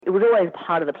It was always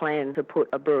part of the plan to put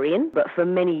a brewery in, but for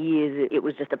many years it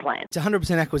was just a plan. It's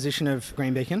 100% acquisition of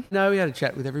Green Beacon. No, we had a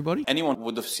chat with everybody. Anyone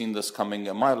would have seen this coming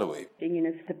a mile away.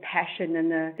 It's the passion and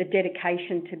the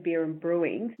dedication to beer and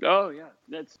brewing. Oh, yeah.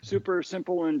 That's super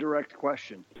simple and direct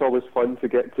question. It's always fun to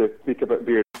get to speak about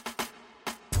beer.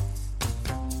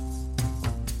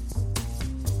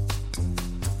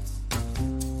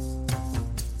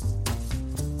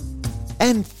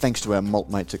 And thanks to our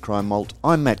malt mates at Crime Malt,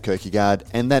 I'm Matt Kierkegaard,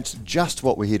 and that's just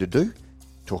what we're here to do,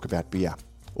 talk about beer.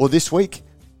 Or this week,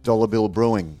 Dollar Bill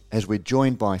Brewing, as we're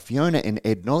joined by Fiona and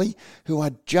Ed Nolly, who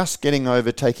are just getting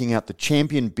over taking out the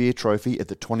Champion Beer Trophy at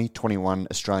the 2021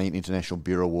 Australian International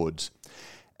Beer Awards.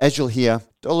 As you'll hear,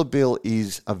 Dollar Bill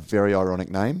is a very ironic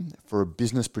name for a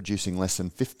business producing less than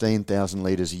 15,000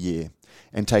 litres a year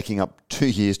and taking up 2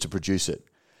 years to produce it.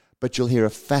 But you'll hear a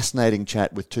fascinating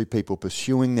chat with two people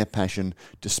pursuing their passion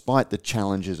despite the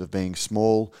challenges of being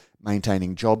small,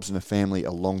 maintaining jobs and a family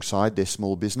alongside their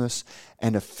small business,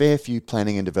 and a fair few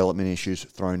planning and development issues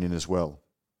thrown in as well.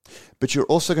 But you're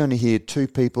also going to hear two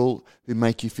people who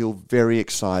make you feel very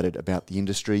excited about the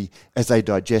industry as they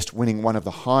digest winning one of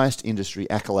the highest industry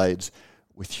accolades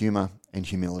with humour and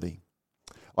humility.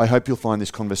 I hope you'll find this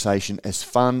conversation as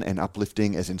fun and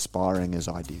uplifting, as inspiring as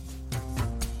I did.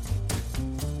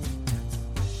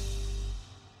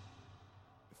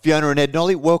 Fiona and Ed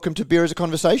Nolly, welcome to Beer as a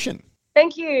Conversation.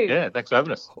 Thank you. Yeah, thanks for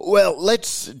having us. Well,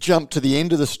 let's jump to the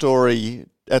end of the story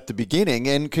at the beginning,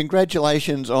 and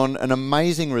congratulations on an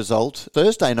amazing result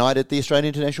Thursday night at the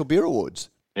Australian International Beer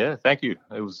Awards. Yeah, thank you.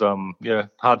 It was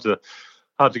hard to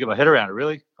get my head around it,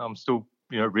 really. I'm still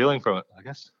reeling from it, I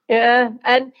guess. Yeah,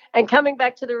 and coming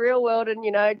back to the real world and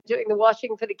doing the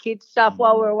washing for the kids stuff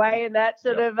while we're away and that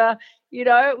sort of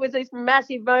it was this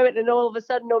massive moment, and all of a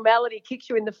sudden normality kicks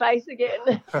you in the face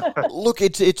again. Look,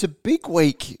 it's a big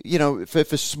week,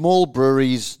 for small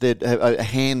breweries that are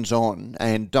hands-on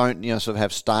and don't, sort of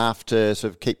have staff to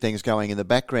sort of keep things going in the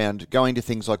background. Going to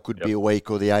things like Good Beer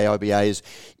Week or the AIBAs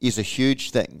is a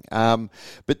huge thing.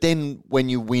 But then when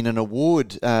you win an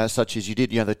award such as you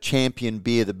did, the Champion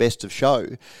Beer, the Best of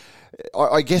Show,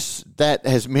 I guess that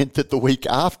has meant that the week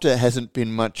after hasn't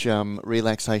been much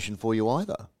relaxation for you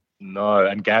either. No,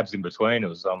 and Gabs in between. It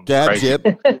was Gabs, crazy. yep.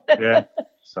 Yeah.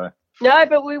 So no,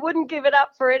 but we wouldn't give it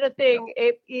up for anything.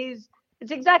 It's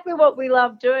exactly what we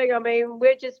love doing. I mean,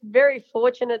 we're just very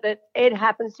fortunate that Ed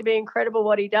happens to be incredible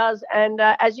what he does. And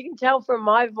as you can tell from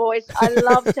my voice, I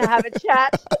love to have a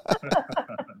chat.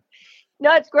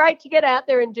 No, it's great to get out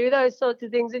there and do those sorts of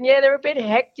things. And, yeah, they're a bit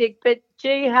hectic, but,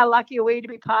 gee, how lucky are we to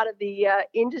be part of the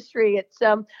industry. It's,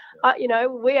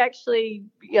 we actually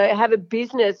have a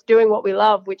business doing what we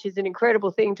love, which is an incredible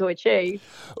thing to achieve.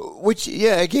 Which,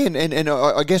 yeah, again, and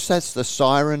I guess that's the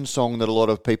siren song that a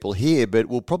lot of people hear, but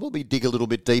we'll probably dig a little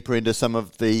bit deeper into some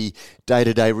of the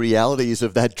day-to-day realities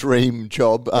of that dream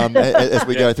job as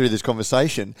we go through this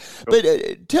conversation.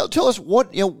 But tell us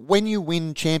what, when you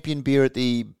win Champion Beer at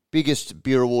the biggest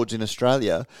beer awards in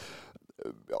Australia,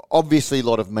 obviously a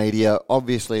lot of media,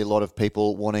 obviously a lot of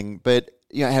people wanting, but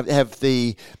have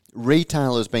the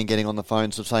retailers been getting on the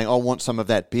phones of saying, I want some of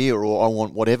that beer, or I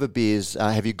want whatever beers,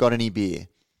 have you got any beer?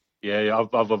 Yeah,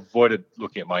 I've avoided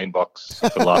looking at my inbox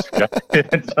for the last few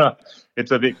days.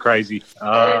 It's a bit crazy.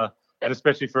 And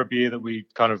especially for a beer that we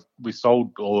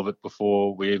sold all of it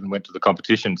before we even went to the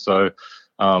competition. So,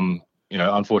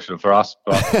 unfortunate for us,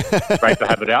 but great to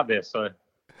have it out there. So.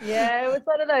 Yeah, it was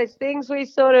one of those things. We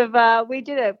sort of we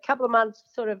did a couple of months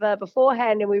sort of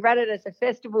beforehand, and we ran it as a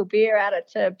festival beer out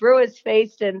at Brewers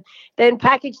Feast, and then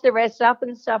packaged the rest up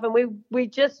and stuff. And we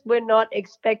just were not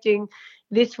expecting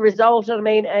this result. I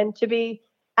mean, and to be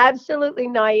absolutely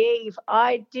naive,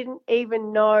 I didn't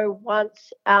even know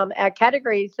once our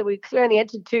categories. So we only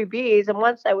entered 2 beers, and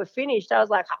once they were finished, I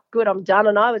was like, oh, good, I'm done.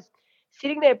 And I was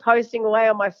sitting there posting away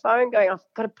on my phone going, I've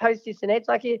got to post this. And it's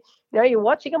like, you're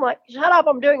watching. I'm like, shut up,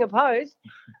 I'm doing a post.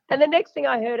 And the next thing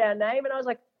I heard our name, and I was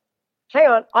like, hang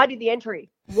on, I did the entry.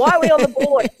 Why are we on the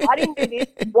board? I didn't do this.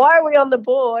 Why are we on the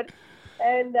board?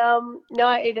 And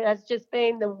no, it has just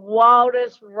been the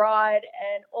wildest ride,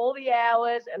 and all the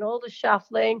hours and all the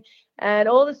shuffling and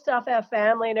all the stuff our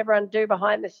family and everyone do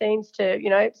behind the scenes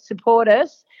to, support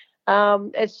us.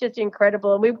 It's just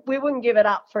incredible. And we wouldn't give it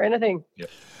up for anything. Yeah.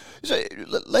 So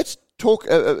let's talk.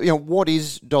 What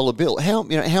is Dollar Bill?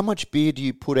 How much beer do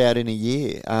you put out in a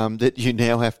year that you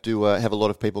now have to have a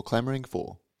lot of people clamouring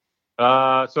for?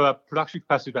 So our production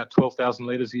capacity is about 12,000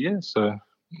 litres a year. So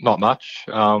not much.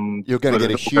 You're going to get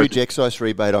a huge excise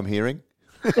rebate, I'm hearing.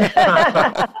 It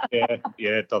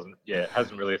doesn't. Yeah, it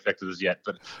hasn't really affected us yet.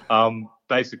 But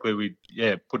basically, we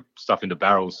put stuff into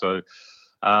barrels. So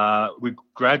We're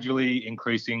gradually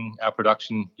increasing our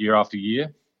production year after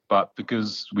year, but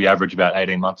because we average about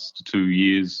 18 months to 2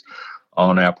 years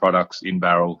on our products in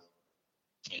barrel,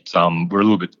 it's we're a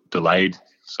little bit delayed.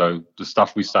 So the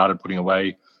stuff we started putting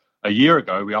away a year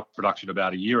ago, we upped production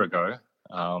about a year ago,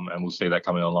 and we'll see that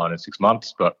coming online in 6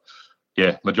 months. But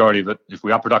yeah, majority of it, if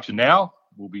we up production now,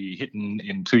 we'll be hitting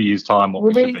in 2 years' time what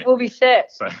we should be. We'll be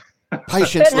set. So.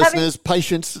 Patience, listeners,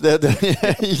 patience.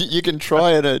 You can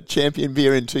try at a champion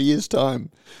beer in 2 years' time.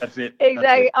 That's it.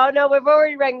 Exactly. Oh no, we've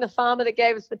already rang the farmer that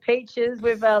gave us the peaches.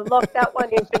 We've locked that one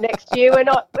in for next year. We're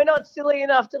not silly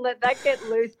enough to let that get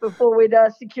loose before we'd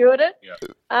secured it.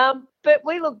 Yeah. But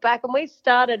we look back and we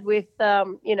started with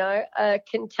a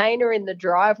container in the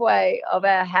driveway of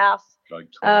our house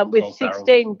with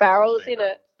 16 barrels in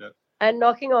it. And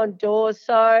knocking on doors.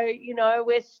 So,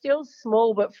 we're still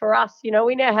small, but for us,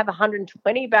 we now have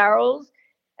 120 barrels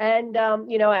and,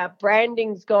 our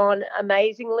branding's gone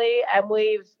amazingly and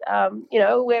we've,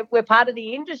 we're part of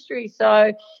the industry.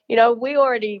 So, we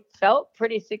already felt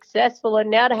pretty successful.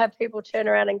 And now to have people turn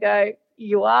around and go,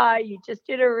 you just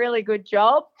did a really good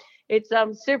job. It's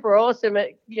super awesome.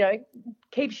 It,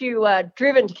 keeps you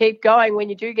driven to keep going when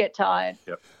you do get tired.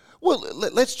 Yep. Well,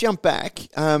 let's jump back.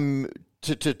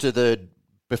 To the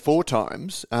before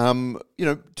times,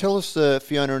 tell us the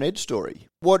Fiona and Ed story.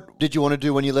 What did you want to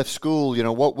do when you left school?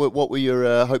 What were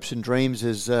your hopes and dreams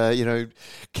as,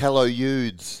 callow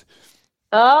youths?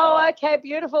 Oh, okay,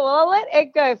 beautiful. Well, I'll let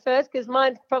Ed go first because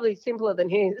mine's probably simpler than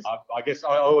his. I guess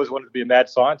I always wanted to be a mad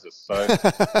scientist, so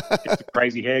get some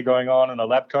crazy hair going on and a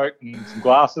lab coat and some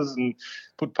glasses and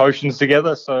put potions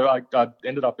together. So I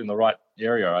ended up in the right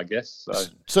area, I guess.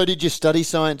 So did you study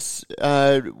science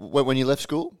when you left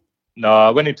school? No,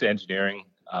 I went into engineering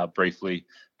briefly,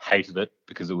 hated it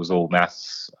because it was all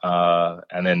maths,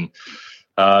 and then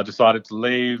decided to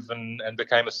leave and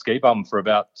became a ski bum for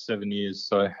about 7 years.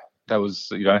 So that was,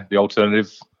 the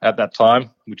alternative at that time,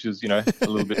 which is, a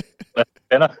little bit less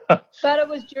better. But it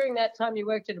was during that time you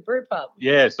worked at a brew pub.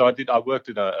 Yeah, so I did. I worked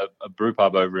in a brew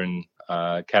pub over in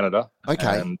Canada.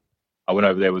 Okay. And I went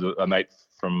over there with a mate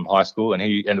from high school, and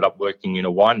he ended up working in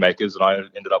a winemaker's, and I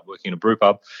ended up working in a brew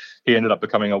pub. He ended up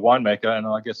becoming a winemaker, and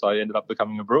I guess I ended up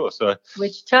becoming a brewer. So,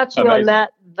 which, touching on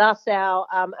that, thus our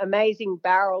amazing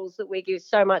barrels that we give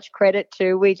so much credit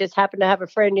to. We just happen to have a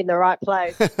friend in the right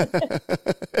place.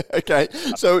 Okay,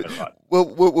 so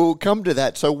we'll come to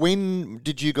that. So when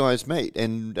did you guys meet,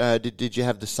 and did you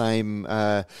have the same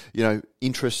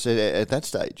interests at that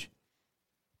stage?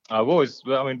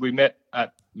 We met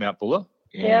at Mount Buller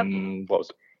in, what was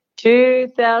it?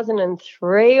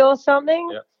 2003 or something.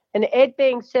 Yep. And Ed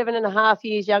being 7.5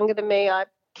 years younger than me, I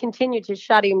continued to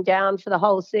shut him down for the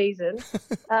whole season.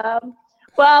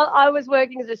 Well, I was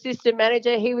working as assistant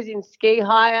manager. He was in ski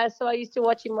hire. So I used to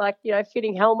watch him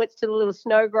fitting helmets to the little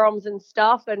snow groms and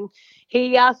stuff. And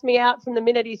he asked me out from the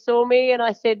minute he saw me. And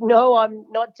I said, no, I'm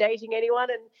not dating anyone.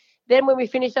 And then when we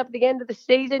finished up at the end of the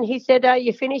season, he said,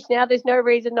 you're finished now. There's no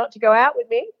reason not to go out with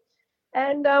me.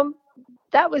 And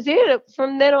that was it.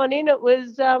 From then on in, it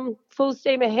was full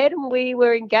steam ahead, and we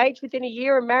were engaged within a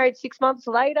year and married 6 months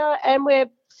later, and we're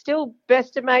still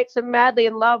best of mates and madly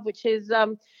in love, which is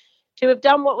to have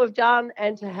done what we've done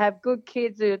and to have good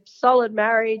kids, a solid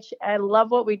marriage, and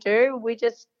love what we do. We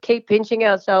just keep pinching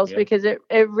ourselves because it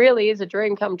really is a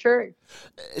dream come true.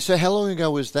 So how long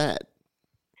ago was that?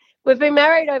 We've been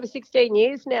married over 16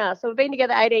 years now, so we've been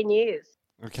together 18 years.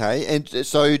 Okay, and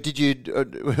so did you?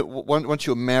 Once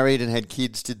you were married and had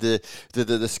kids, did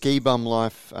the ski bum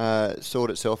life sort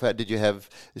itself out? Did you have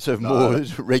sort of more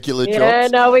regular jobs? Yeah,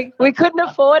 no, we couldn't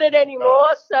afford it anymore,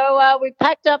 so we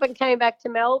packed up and came back to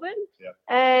Melbourne. Yep.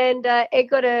 And Ed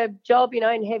got a job,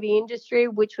 in heavy industry,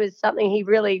 which was something he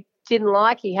really didn't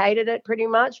like. He hated it pretty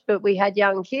much, but we had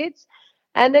young kids,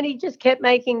 and then he just kept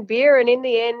making beer, and in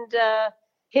the end.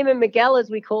 Him and Miguel, as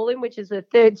we call him, which is the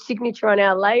third signature on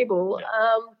our label.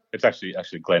 Yeah. It's actually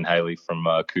Glenn Haley from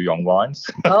Kooyong Wines.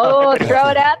 Oh, throw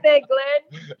it out there,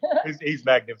 Glenn. He's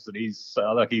magnificent. He's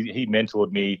he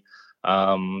mentored me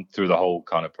through the whole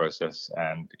kind of process,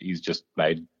 and he's just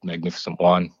made magnificent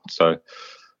wine. So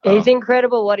he's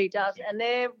incredible what he does, and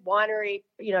their winery,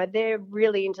 they're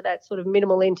really into that sort of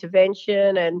minimal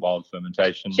intervention and wild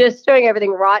fermentation, just doing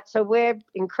everything right. So we're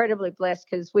incredibly blessed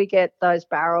because we get those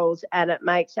barrels, and it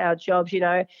makes our jobs. We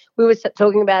were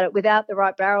talking about it, without the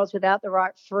right barrels, without the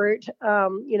right fruit,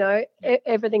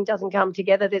 everything doesn't come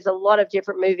together. There's a lot of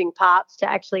different moving parts to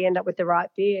actually end up with the right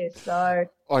beer. So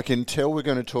I can tell we're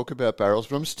going to talk about barrels,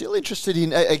 but I'm still interested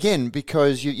in, again,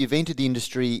 because you've entered the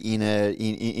industry in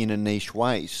a niche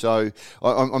way. So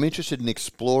I'm interested in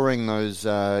exploring those,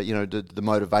 the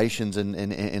motivations and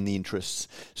the interests.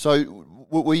 So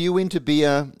were you into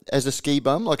beer as a ski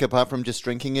bum, like apart from just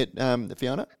drinking it,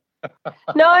 Fiona?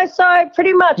 No, so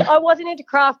pretty much I wasn't into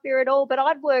craft beer at all, but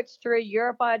I'd worked through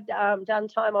Europe. I'd done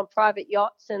time on private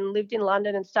yachts and lived in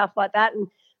London and stuff like that. And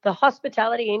the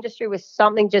hospitality industry was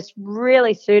something just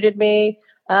really suited me.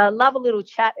 Love a little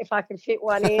chat if I can fit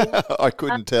one in. I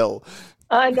couldn't tell.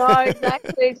 I know,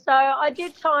 exactly. So I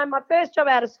did time. My first job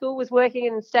out of school was working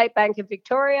in the State Bank of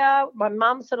Victoria. My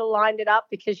mum sort of lined it up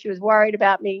because she was worried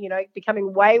about me,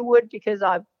 becoming wayward, because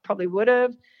I probably would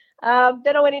have.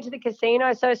 Then I went into the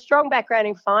casino. So strong background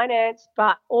in finance,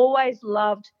 but always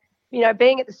loved,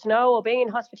 being at the Snow or being in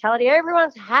hospitality.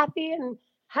 Everyone's happy and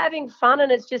having fun,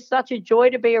 and it's just such a joy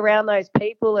to be around those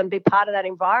people and be part of that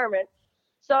environment.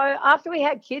 So after we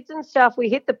had kids and stuff, we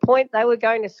hit the point they were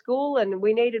going to school and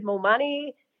we needed more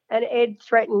money, and Ed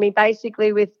threatened me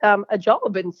basically with a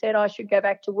job and said I should go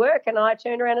back to work. And I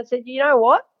turned around and said, you know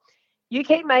what, you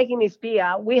keep making this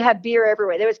beer. We have beer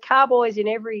everywhere. There was carboys in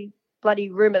every bloody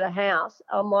room of the house.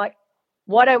 I'm like,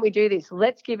 why don't we do this?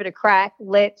 Let's give it a crack.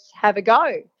 Let's have a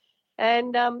go.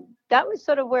 And that was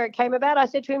sort of where it came about. I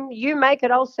said to him, you make it,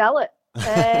 I'll sell it.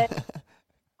 And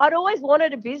I'd always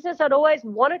wanted a business. I'd always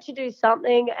wanted to do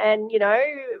something and,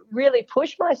 really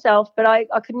push myself, but I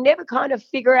could never kind of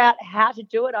figure out how to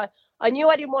do it. I knew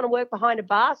I didn't want to work behind a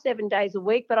bar 7 days a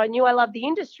week, but I knew I loved the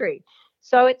industry.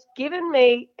 So it's given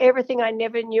me everything I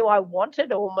never knew I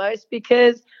wanted almost,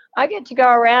 because I get to go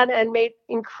around and meet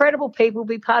incredible people,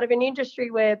 be part of an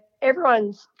industry where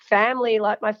everyone's family.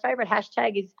 Like my favorite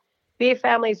hashtag is beer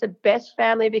family is the best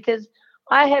family, because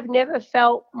I have never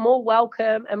felt more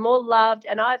welcome and more loved,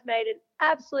 and I've made an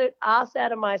absolute ass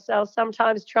out of myself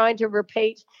sometimes trying to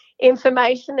repeat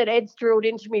information that Ed's drilled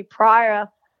into me prior.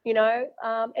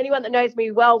 Anyone that knows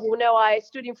me well will know I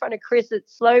stood in front of Chris at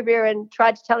Slow Beer and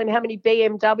tried to tell him how many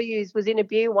BMWs was in a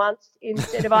beer once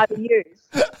instead of IBUs.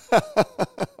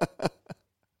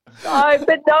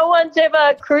 But no one's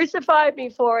ever crucified me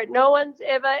for it.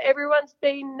 Everyone's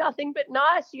been nothing but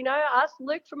nice. Asked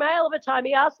Luke from Ale of a time.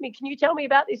 He asked me, can you tell me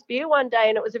about this beer one day?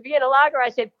 And it was a Vienna lager. I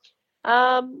said,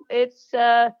 it's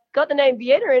got the name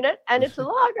Vienna in it and it's a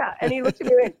lager. And he looked at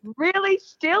me and went, really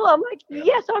still? I'm like,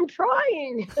 yes, I'm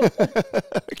trying.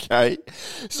 Okay.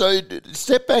 So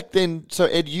step back then. So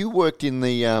Ed, you worked in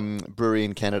the brewery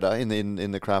in Canada,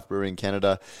 in the craft brewery in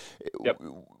Canada. Yep.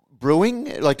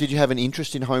 Brewing, like, did you have an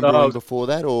interest in home brewing before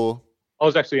that, or? I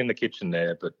was actually in the kitchen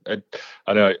there, but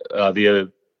I know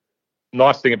the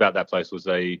nice thing about that place was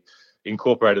they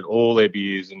incorporated all their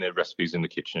beers and their recipes in the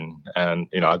kitchen. And,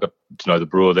 I got to know the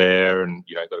brewer there and,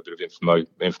 got a bit of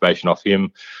information off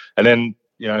him. And then,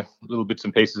 little bits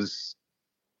and pieces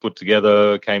put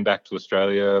together, came back to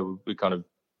Australia. We kind of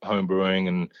home brewing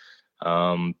and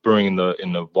brewing in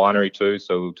the winery too.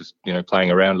 So just,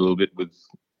 playing around a little bit with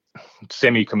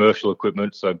semi-commercial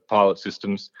equipment, so pilot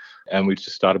systems, and we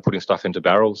just started putting stuff into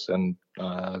barrels and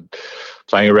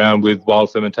playing around with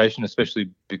wild fermentation, especially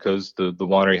because the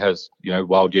winery has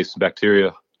wild yeast and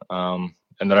bacteria, and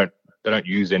they don't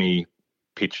use any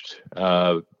pitched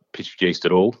yeast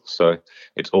at all, so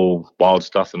it's all wild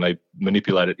stuff, and they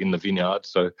manipulate it in the vineyard.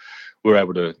 So we're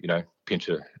able to pinch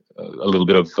a little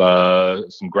bit of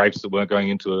some grapes that weren't going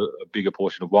into a bigger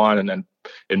portion of wine, and then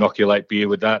inoculate beer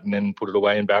with that, and then put it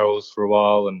away in barrels for a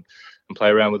while, and play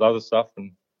around with other stuff.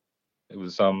 And it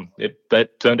was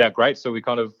that turned out great, so we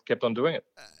kind of kept on doing it.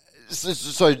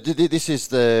 So this is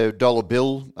the Dollar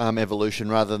Bill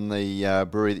evolution rather than the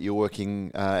brewery that you're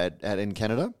working at in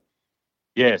Canada?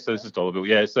 Yeah, so this is Dollar Bill.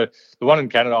 Yeah, so the one in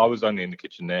Canada, I was only in the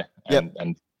kitchen there.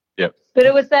 And yep. But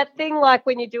it was that thing like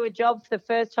when you do a job for the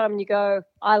first time and you go,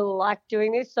 I like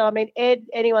doing this. So, I mean, Ed,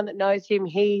 anyone that knows him,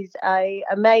 he's a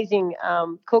amazing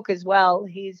cook as well.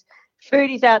 His food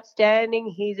is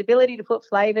outstanding. His ability to put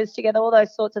flavours together, all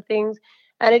those sorts of things.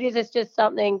 And it's just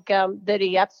something that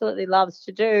he absolutely loves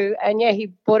to do. And, yeah,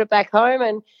 he brought it back home,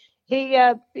 and he,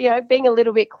 being a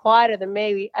little bit quieter than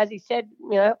me, as he said,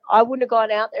 I wouldn't have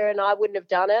gone out there and I wouldn't have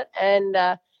done it.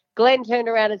 And Glenn turned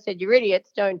around and said, you're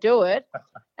idiots, don't do it.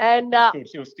 And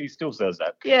he still says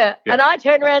that. Yeah. And I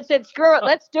turned around and said, screw it,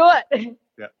 let's do it.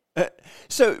 Yeah.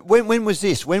 So when was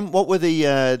this? What were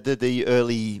the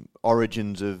early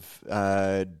origins of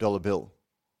Dollar Bill?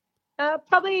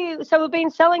 Probably, so we've been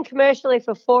selling commercially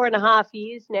for 4.5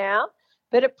 years now,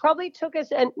 but it probably took us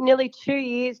nearly 2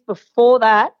 years before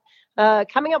that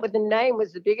coming up with the name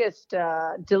was the biggest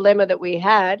dilemma that we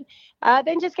had.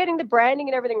 Then just getting the branding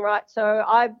and everything right. So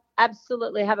I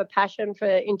absolutely have a passion for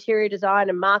interior design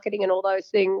and marketing and all those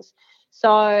things.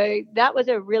 So that was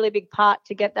a really big part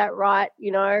to get that right.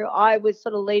 You know, I was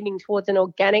sort of leaning towards an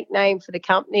organic name for the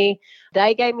company.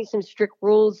 They gave me some strict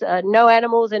rules, no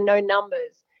animals and no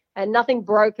numbers and nothing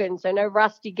broken. So no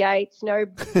rusty gates, no,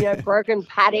 broken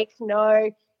paddocks,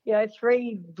 no,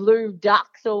 3 blue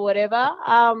ducks or whatever.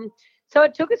 So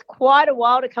it took us quite a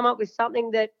while to come up with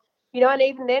something that, and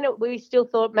even then we still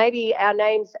thought maybe our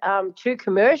name's too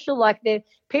commercial. Like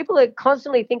people that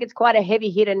constantly think it's quite a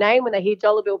heavy hitter name when they hear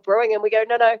Dollar Bill Brewing, and we go,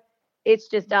 no, it's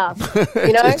just us.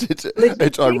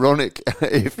 It's ironic,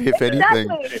 if anything.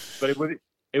 But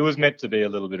it was meant to be a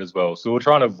little bit as well. So we're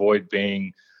trying to avoid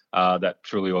being that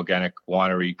truly organic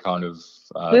winery kind of.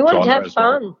 We wanted to have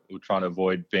fun. Well. We're trying to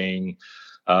avoid being,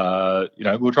 we're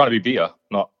trying to be beer,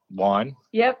 not wine.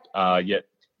 Yep. Yet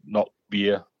not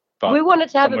beer. We wanted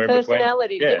to have a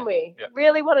personality, didn't we? Yeah.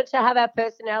 Really wanted to have our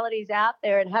personalities out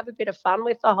there and have a bit of fun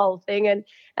with the whole thing. And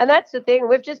that's the thing.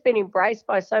 We've just been embraced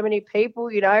by so many people,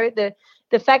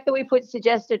 the fact that we put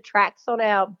suggested tracks on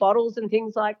our bottles and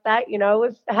things like that,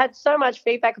 we've had so much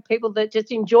feedback of people that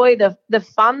just enjoy the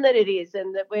fun that it is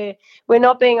and that we're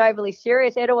not being overly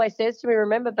serious. Ed always says to me,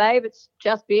 remember, babe, it's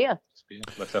just beer.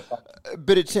 Let's have fun.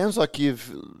 But it sounds like you've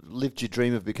lived your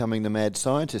dream of becoming the mad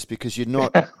scientist, because you're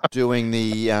not doing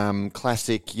the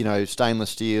classic, stainless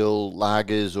steel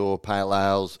lagers or pale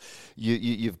ales.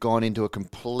 You've gone into a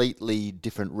completely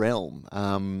different realm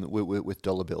with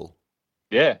Dollar Bill.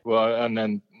 Yeah, well, and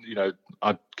then,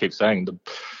 I keep saying the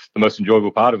most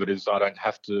enjoyable part of it is I don't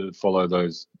have to follow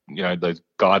those, those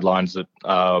guidelines that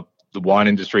the wine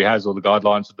industry has or the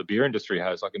guidelines that the beer industry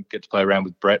has. I can get to play around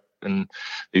with Brett and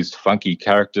these funky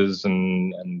characters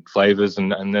and flavors,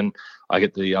 and then I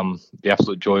get the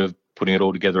absolute joy of putting it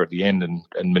all together at the end and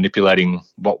manipulating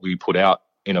what we put out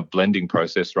in a blending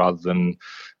process rather than,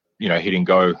 hitting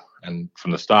go and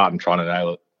from the start and trying to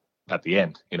nail it at the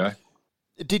end,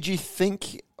 Did you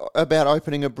think about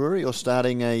opening a brewery or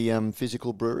starting a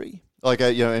physical brewery, like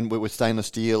and with stainless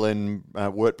steel and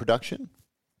wort production?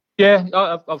 Yeah,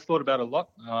 I've thought about it a lot.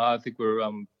 I think we're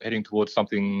heading towards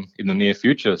something in the near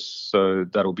future, so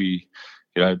that'll be,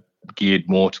 geared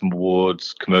more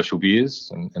towards commercial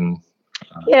beers and.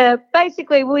 Yeah,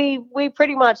 basically, we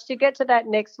pretty much, to get to that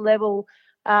next level,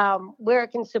 where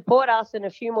it can support us and a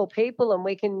few more people, and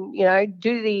we can,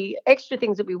 do the extra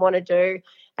things that we want to do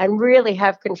and really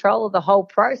have control of the whole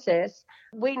process.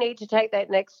 We need to take that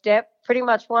next step. Pretty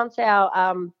much once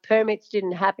our permits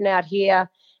didn't happen out here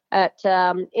at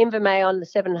Invermay on the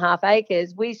 7.5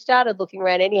 acres, we started looking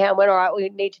around anyhow and went, all right, we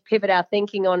need to pivot our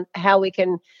thinking on how we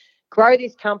can grow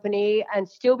this company and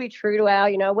still be true to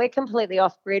our, we're completely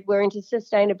off grid. We're into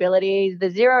sustainability, the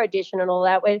zero edition and all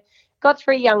that. We've got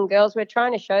 3 young girls. We're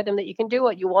trying to show them that you can do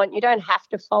what you want. You don't have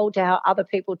to fold to how other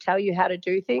people tell you how to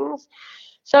do things.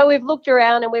 So we've looked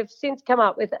around and we've since come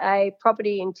up with a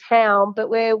property in town, but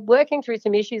we're working through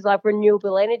some issues like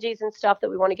renewable energies and stuff that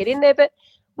we want to get in there. But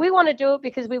we want to do it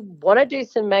because we want to do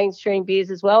some mainstream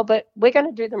beers as well, but we're going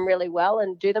to do them really well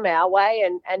and do them our way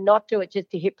and not do it just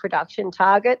to hit production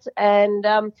targets. And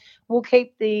we'll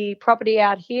keep the property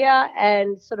out here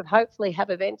and sort of hopefully have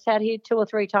events out here 2 or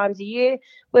 3 times a year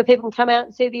where people can come out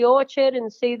and see the orchard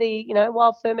and see the,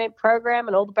 wild ferment program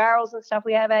and all the barrels and stuff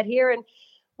we have out here. And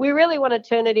we really want to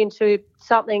turn it into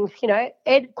something,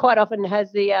 Ed quite often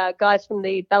has the guys from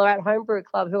the Ballarat Homebrew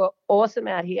Club who are awesome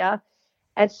out here.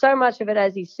 And so much of it,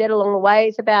 as he said along the way,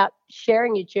 is about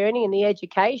sharing your journey and the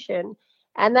education.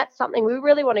 And that's something we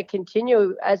really want to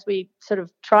continue as we sort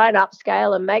of try and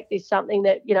upscale and make this something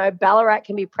that, Ballarat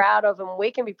can be proud of and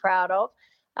we can be proud of.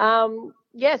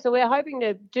 So we're hoping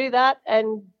to do that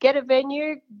and get a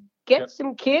venue, get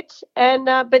some kit, and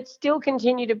but still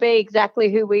continue to be exactly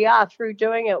who we are through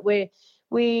doing it.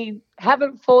 We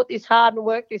haven't fought this hard and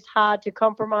worked this hard to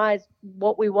compromise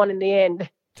what we want in the end.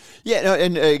 Yeah, no,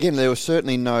 and again, there was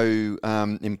certainly no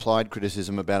implied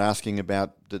criticism about asking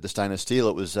about the stainless steel.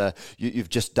 It was you've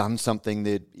just done something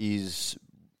that is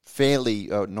fairly,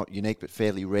 not unique, but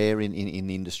fairly rare in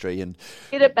the industry. And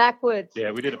did it backwards.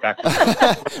 Yeah, we did it backwards.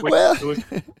 It was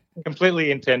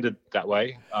completely intended that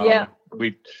way.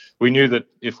 We knew that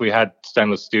if we had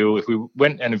stainless steel, if we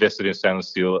went and invested in stainless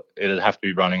steel, it'd have to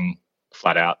be running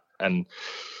flat out. And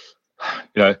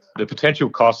the potential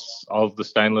costs of the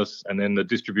stainless and then the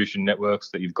distribution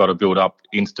networks that you've got to build up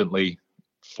instantly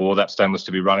for that stainless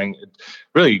to be running,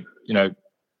 really,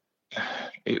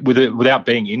 without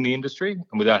being in the industry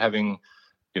and without having,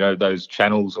 those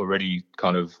channels already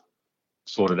kind of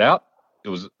sorted out, it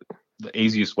was the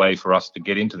easiest way for us to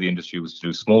get into the industry was to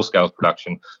do small scale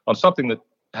production on something that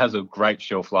has a great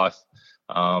shelf life.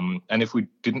 And if we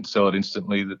didn't sell it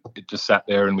instantly, it just sat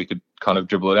there and we could kind of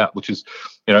dribble it out, which is,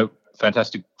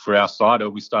 fantastic for our cider.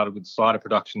 We started with cider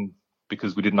production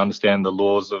because we didn't understand the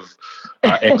laws of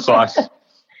excise, how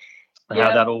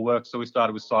that all works. So we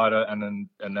started with cider, and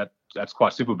that's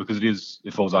quite simple because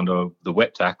it falls under the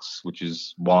wet tax, which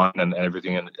is wine and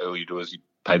everything. And all you do is you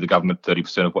pay the government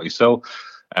 30% of what you sell,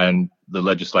 and the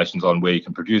legislations on where you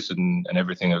can produce it and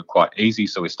everything are quite easy.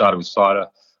 So we started with cider,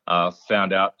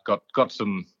 found out, got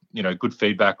some, good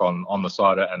feedback on the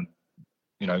cider, and,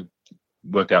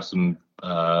 worked out some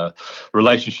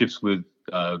relationships with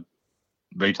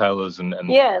retailers and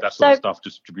that sort of stuff,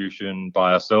 distribution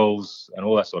by ourselves and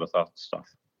all that sort of stuff.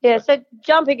 Yeah, so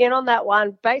jumping in on that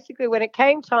one, basically when it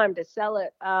came time to sell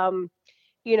it,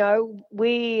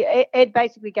 Ed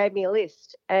basically gave me a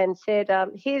list and said,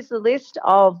 here's the list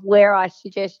of where I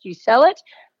suggest you sell it.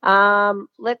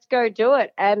 Let's go do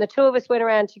it. And the two of us went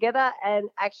around together and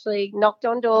actually knocked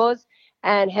on doors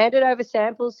and handed over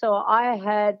samples. So I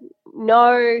had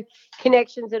no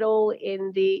connections at all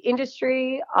in the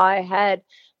industry. I had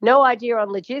no idea on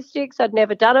logistics. I'd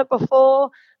never done it before.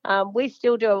 We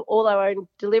still do all our own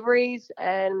deliveries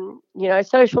and,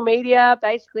 social media.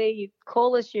 Basically, you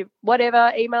call us, you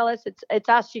whatever, email us. It's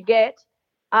us you get.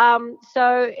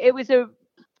 So it was a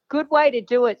good way to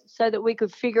do it so that we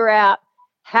could figure out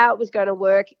how it was going to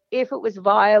work, if it was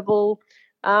viable.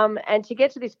 And to get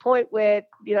to this point where,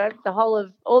 the whole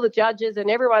of all the judges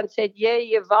and everyone said, yeah,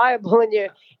 you're viable and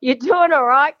you're doing all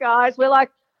right, guys. We're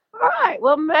like, all right,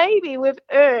 well, maybe we've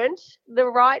earned the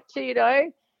right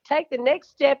to, take the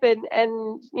next step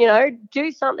and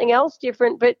do something else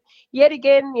different. But yet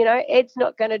again, Ed's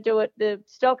not going to do it the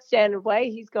stock standard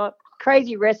way. He's got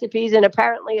crazy recipes and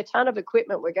apparently a ton of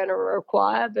equipment we're going to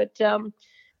require. But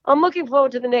I'm looking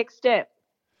forward to the next step.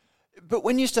 But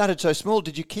when you started so small,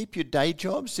 did you keep your day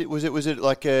jobs? Was it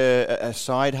like a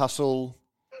side hustle?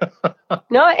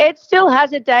 No, Ed still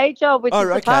has a day job, which is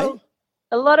the okay. part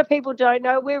a lot of people don't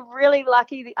know. We're really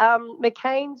lucky.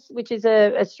 McCain's, which is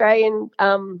a Australian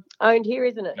owned here,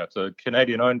 isn't it? No, it's a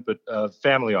Canadian owned, but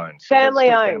family owned. Family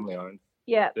owned. Family owned.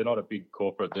 Yeah. They're not a big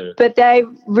corporate there. But they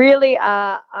really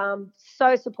are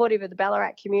so supportive of the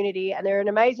Ballarat community, and they're an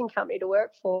amazing company to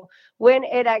work for. When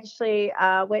Ed actually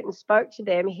went and spoke to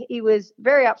them, he was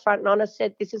very upfront and honest,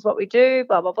 said, this is what we do,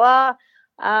 blah, blah, blah.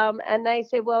 And they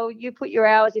said, well, you put your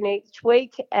hours in each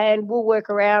week and we'll work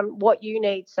around what you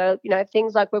need. So,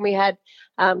 things like when we had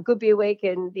Good Beer Week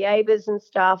and the ABAs and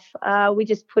stuff, we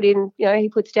just put in, he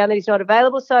puts down that he's not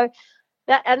available. So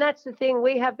that's the thing.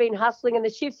 We have been hustling, and the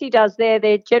shifts he does there,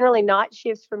 they're generally night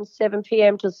shifts from 7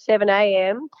 p.m. till 7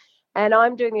 a.m. And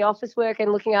I'm doing the office work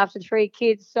and looking after 3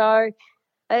 kids. So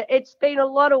it's been a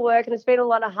lot of work and it's been a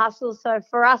lot of hustle. So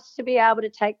for us to be able to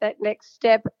take that next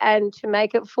step and to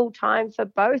make it full time for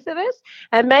both of us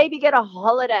and maybe get a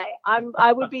holiday,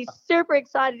 I would be super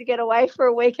excited to get away for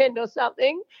a weekend or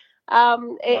something.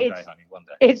 One day, honey, one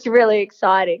day. It's really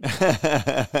exciting.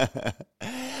 That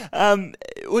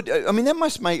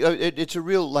must make it's a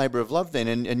real labour of love then,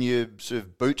 and you're sort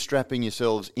of bootstrapping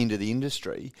yourselves into the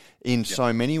industry in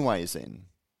so many ways then.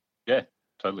 Yeah,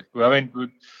 totally. Well,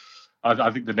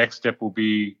 I think the next step will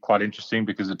be quite interesting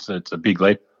because it's a big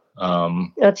leap.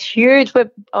 That's huge.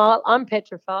 I'm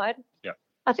petrified. Yeah.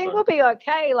 I think we'll be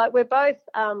okay. Like, we're both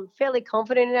fairly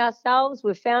confident in ourselves.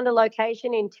 We've found a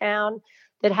location in town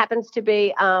that happens to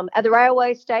be at the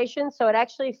railway station. So it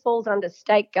actually falls under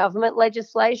state government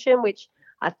legislation, which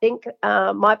I think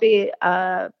might be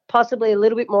possibly a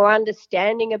little bit more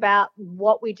understanding about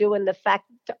what we do and the fact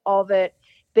of it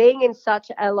being in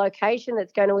such a location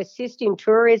that's going to assist in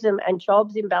tourism and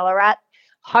jobs in Ballarat.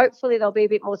 Hopefully they'll be a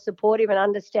bit more supportive and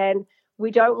understand we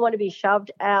don't want to be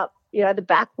shoved out, the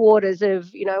backwaters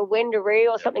of, Wendouree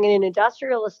or something in an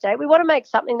industrial estate. We want to make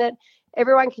something that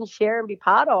everyone can share and be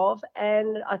part of,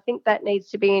 and I think that needs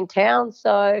to be in town.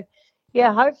 So,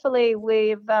 yeah, hopefully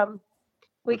we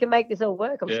can make this all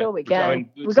work. I'm sure we can.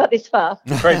 We got this far.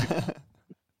 Crazy.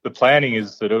 The planning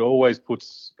is that it always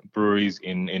puts breweries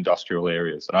in industrial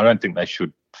areas, and I don't think they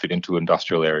should fit into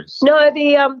industrial areas. No,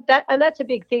 that's a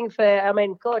big thing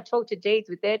talk to Deeds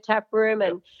with their tap room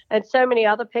and so many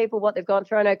other people, what they've gone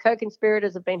through. I know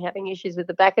co-conspirators have been having issues with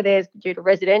the back of theirs due to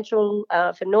residential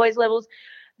for noise levels.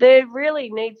 There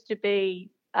really needs to be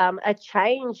a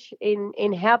change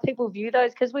in how people view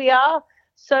those, because we are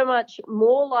so much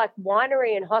more like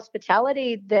winery and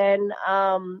hospitality than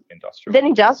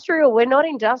industrial. We're not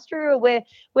industrial.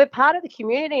 We're part of the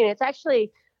community, and it's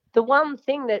actually the one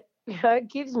thing that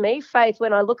gives me faith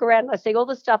when I look around and I see all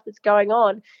the stuff that's going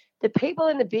on. the people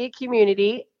in the beer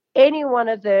community, any one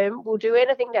of them will do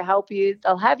anything to help you.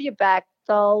 They'll have your back.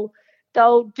 They'll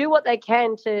do what they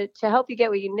can to help you get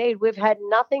what you need. We've had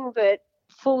nothing but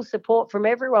full support from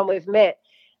everyone we've met.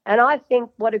 And I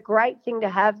think what a great thing to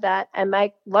have that and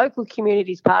make local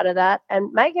communities part of that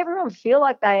and make everyone feel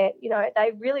like they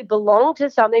really belong to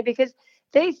something, because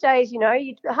these days,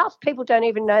 half people don't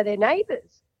even know their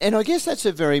neighbours. And I guess that's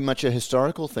a very much a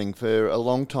historical thing. For a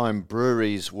long time,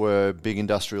 breweries were big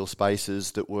industrial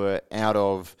spaces that were out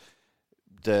of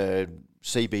the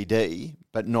CBD,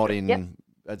 but not in... Yep.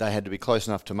 They had to be close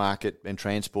enough to market and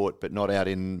transport, but not out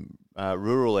in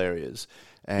rural areas.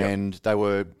 And they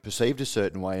were perceived a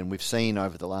certain way, and we've seen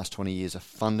over the last 20 years a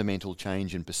fundamental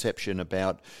change in perception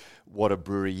about what a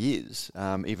brewery is,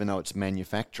 even though it's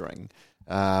manufacturing.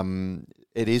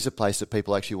 It is a place that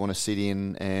people actually want to sit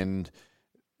in and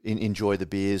enjoy the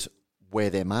beers where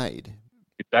they're made.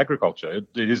 It's agriculture.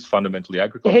 It is fundamentally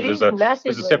agriculture. It is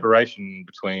massively. There's a separation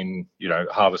between,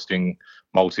 harvesting,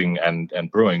 malting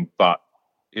and brewing, but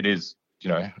it is,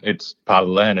 it's part of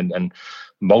the land, and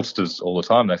maltsters all the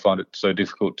time, they find it so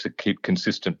difficult to keep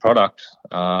consistent product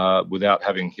without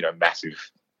having,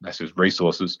 massive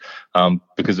resources,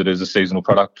 because it is a seasonal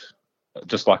product,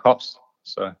 just like hops.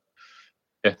 So,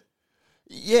 yeah.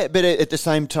 Yeah, but at the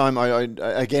same time, I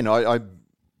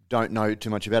don't know too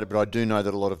much about it, but I do know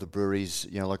that a lot of the breweries,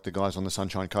 like the guys on the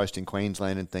Sunshine Coast in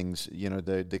Queensland and things,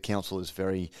 the council is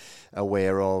very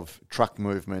aware of truck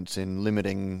movements and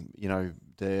limiting,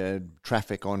 the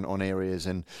traffic on areas.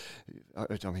 And I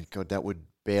mean, God, that would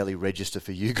barely register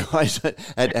for you guys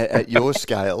at your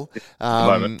scale.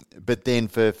 But then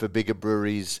for bigger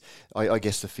breweries, I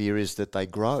guess the fear is that they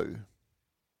grow.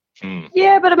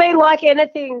 Yeah, but I mean, like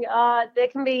anything, there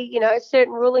can be,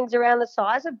 certain rulings around the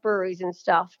size of breweries and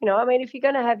stuff. I mean, if you're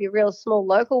going to have your real small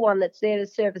local one that's there to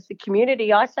service the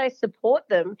community, I say support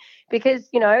them, because,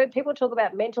 people talk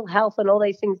about mental health and all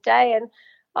these things day, and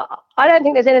I don't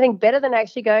think there's anything better than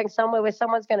actually going somewhere where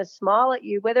someone's going to smile at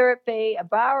you, whether it be a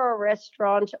bar or a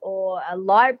restaurant or a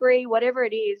library, whatever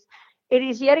it is. It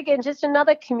is yet again just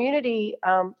another community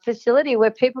facility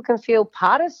where people can feel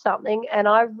part of something. And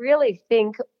I really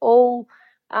think all,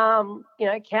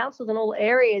 councils in all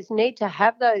areas need to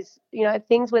have those,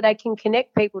 things where they can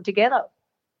connect people together.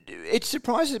 It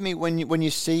surprises me when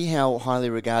you see how highly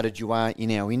regarded you are in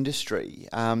our industry,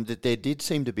 that there did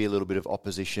seem to be a little bit of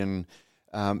opposition,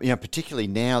 particularly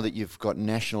now that you've got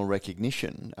national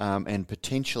recognition, and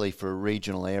potentially for a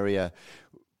regional area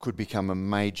could become a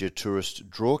major tourist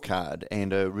draw card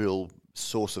and a real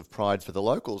source of pride for the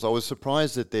locals. I was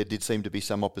surprised that there did seem to be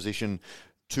some opposition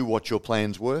to what your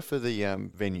plans were for the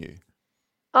venue.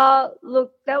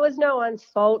 Look, that was no one's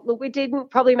fault. Look, we didn't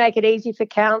probably make it easy for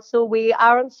council. We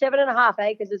are on 7.5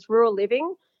 acres. It's rural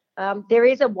living. There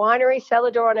is a winery cellar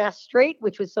door on our street,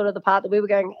 which was sort of the part that we were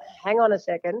going, hang on a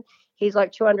second, he's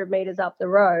like 200 metres up the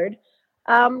road.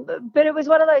 But it was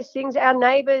one of those things. Our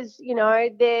neighbours,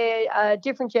 they're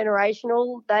different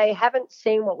generational. They haven't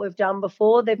seen what we've done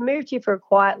before. They've moved here for a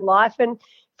quiet life, and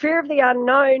fear of the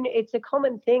unknown, it's a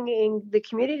common thing in the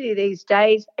community these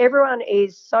days. Everyone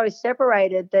is so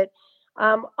separated that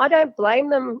I don't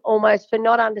blame them almost for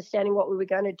not understanding what we were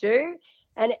going to do.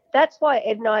 And that's why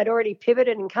Ed and I had already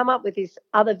pivoted and come up with this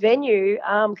other venue,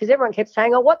 because everyone kept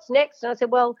saying, what's next? And I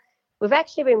said, well, we've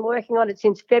actually been working on it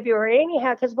since February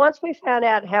anyhow, because once we found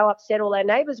out how upset all our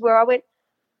neighbours were, I went,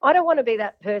 I don't want to be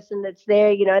that person that's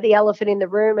there, the elephant in the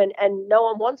room, and no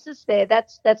one wants us there.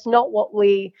 That's not what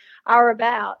we are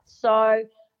about. So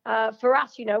for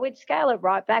us, we'd scale it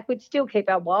right back. We'd still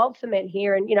keep our wild ferment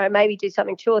here and, maybe do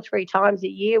something 2 or 3 times a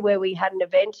year where we had an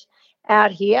event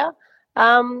out here.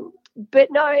 But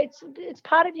no, it's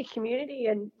part of your community,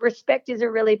 and respect is a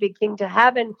really big thing to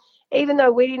have. And even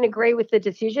though we didn't agree with the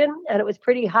decision and it was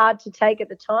pretty hard to take at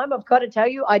the time, I've got to tell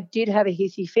you, I did have a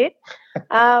hissy fit.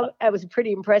 It was a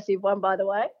pretty impressive one, by the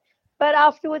way. But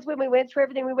afterwards, when we went through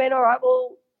everything, we went, all right,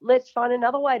 well, let's find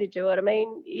another way to do it. I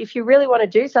mean, if you really want to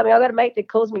do something, I've got a mate that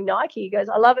calls me Nike. He goes,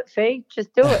 I love it, Fee,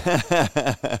 just do it.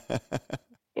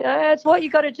 It's what you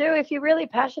got to do. If you're really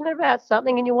passionate about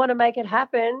something and you want to make it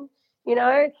happen,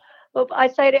 Well, I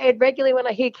say to Ed regularly when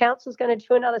I hear council's going to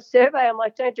do another survey, I'm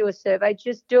like, don't do a survey,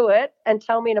 just do it and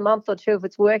tell me in a month or 2 if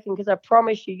it's working, because I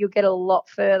promise you'll get a lot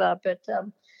further. But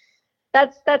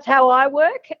that's how I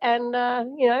work, and,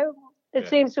 it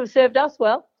seems to have served us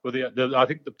well. Well, I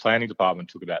think the planning department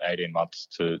took about 18 months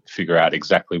to figure out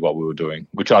exactly what we were doing,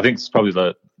 which I think is probably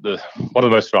the one of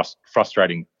the most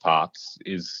frustrating parts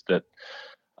is that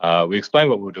we explained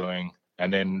what we were doing,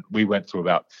 and then we went through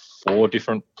about 4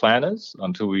 different planners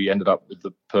until we ended up with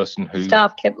the person who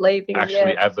staff kept leaving,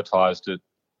 actually advertised it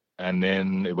and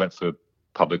then it went for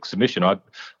public submission.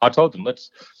 I told them,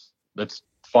 let's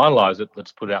finalise it,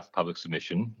 let's put it out for public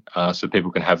submission so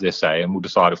people can have their say, and we'll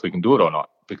decide if we can do it or not.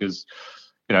 Because,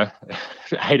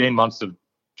 18 months of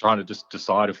trying to just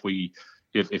decide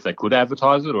if they could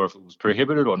advertise it or if it was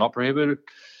prohibited or not prohibited,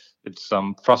 it's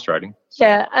frustrating.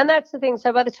 Yeah, and that's the thing.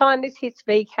 So by the time this hits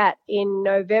VCAT in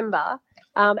November,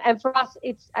 and for us,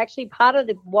 it's actually part of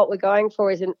what we're going for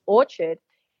is an orchard.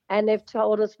 And they've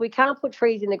told us we can't put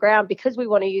trees in the ground because we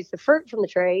want to use the fruit from the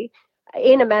tree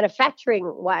in a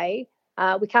manufacturing way.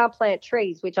 We can't plant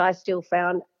trees, which I still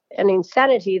found an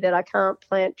insanity that I can't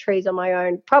plant trees on my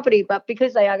own property. But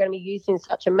because they are going to be used in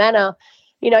such a manner,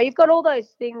 you've got all those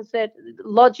things that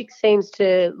logic seems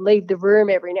to leave the room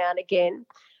every now and again.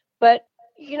 But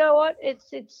you know what?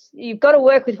 It's you've got to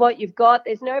work with what you've got.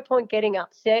 There's no point getting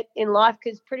upset in life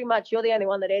because pretty much you're the only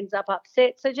one that ends up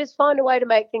upset. So just find a way to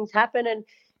make things happen. And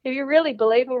if you really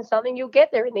believe in something, you'll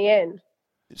get there in the end.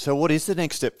 So what is the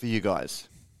next step for you guys?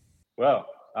 Well,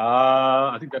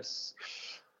 I think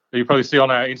you probably see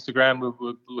on our Instagram,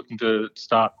 we're looking to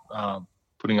start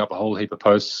putting up a whole heap of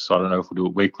posts. I don't know if we'll do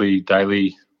it weekly,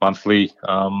 daily, monthly,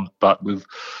 but we're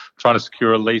trying to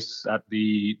secure a lease at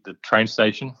the train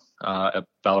station at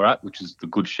Ballarat, which is the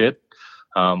Good Shed.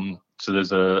 So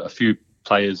there's a few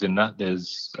players in that.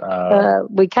 There's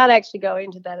we can't actually go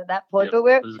into that at that point, but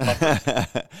we're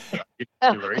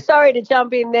sorry to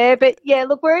jump in there, but yeah,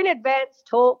 look, we're in advanced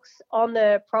talks on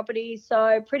the property,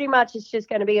 so pretty much it's just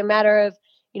going to be a matter of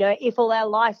if all our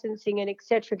licensing and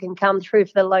etc. can come through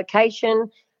for the location.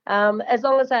 As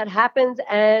long as that happens,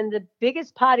 and the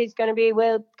biggest part is we're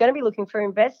going to be looking for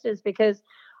investors, because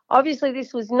obviously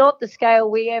this was not the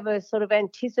scale we ever sort of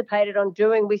anticipated on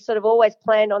doing. We sort of always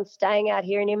planned on staying out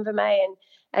here in Invermay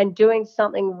and doing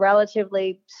something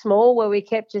relatively small where we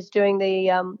kept just doing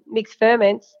the mixed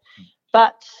ferments.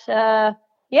 But now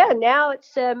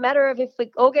it's a matter of if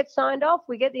we all get signed off,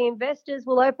 we get the investors,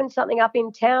 we'll open something up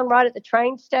in town right at the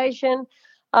train station.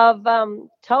 I've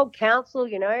told council,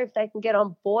 if they can get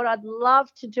on board, I'd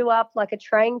love to do up like a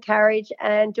train carriage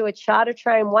and do a charter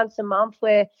train once a month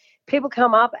where people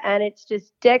come up and it's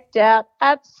just decked out,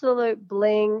 absolute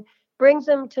bling, brings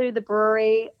them to the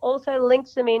brewery, also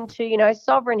links them into,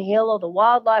 Sovereign Hill or the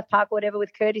Wildlife Park, whatever,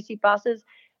 with courtesy buses,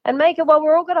 and make it,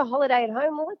 we're all got a holiday at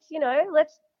home. Well,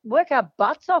 let's work our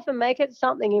butts off and make it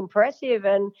something impressive.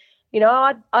 And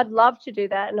I'd love to do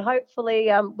that, and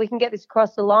hopefully we can get this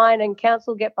across the line and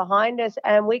council get behind us,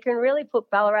 and we can really put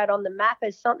Ballarat on the map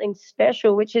as something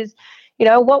special, which is,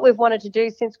 what we've wanted to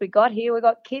do since we got here. We've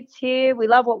got kids here. We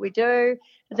love what we do.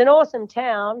 It's an awesome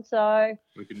town, so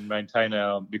we can maintain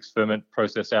our mixed ferment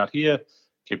process out here,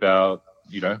 keep our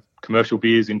commercial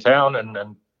beers in town,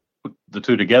 and put the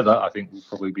two together. I think we'll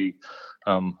probably be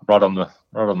right on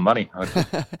the money.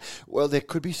 Well, there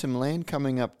could be some land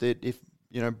coming up that if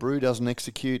Brew doesn't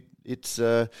execute its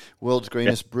world's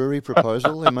greenest brewery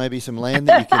proposal, there may be some land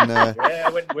that you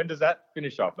can. When does that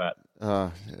finish up, Matt?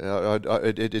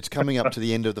 It's coming up to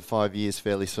the end of the 5 years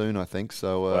fairly soon, I think.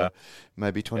 So wow.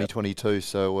 Maybe 2022. Yep.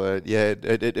 So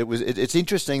it's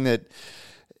interesting that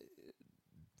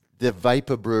the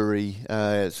Vapor Brewery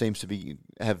seems to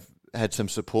have had some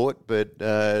support, but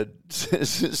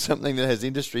something that has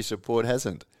industry support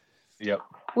hasn't. Yep.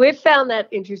 We've found that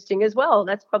interesting as well.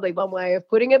 That's probably one way of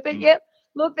putting it. But yep,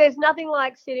 look, there's nothing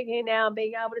like sitting here now and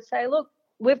being able to say, look,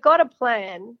 we've got a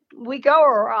plan. We go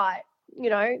all right.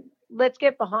 Let's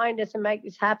get behind us and make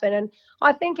this happen. And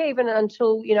I think even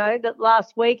until, that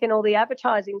last week and all the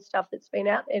advertising stuff that's been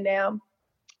out there now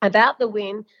about the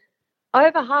win,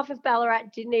 over half of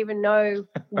Ballarat didn't even know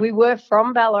we were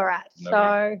from Ballarat.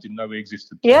 No, didn't know we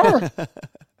existed. Yeah.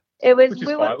 It was.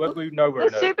 We know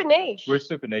we're super niche. We're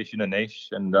super niche in a niche,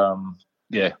 and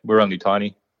we're only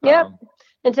tiny. Yeah,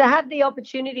 and to have the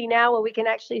opportunity now where we can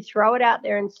actually throw it out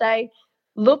there and say,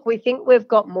 look, we think we've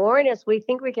got more in us. We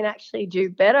think we can actually do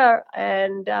better.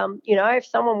 And if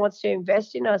someone wants to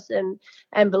invest in us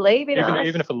and believe in us,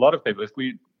 even if a lot of people,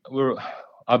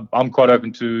 I'm quite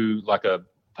open to like a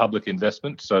public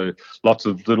investment. So lots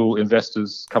of little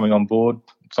investors coming on board,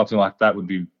 something like that would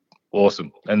be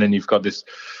awesome. And then you've got this.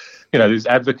 There's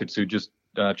advocates who just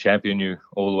champion you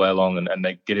all the way along and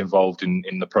they get involved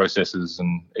in the processes.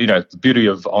 And, the beauty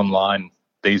of online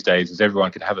these days is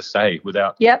everyone can have a say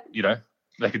without,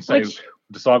 they can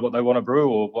decide what they want to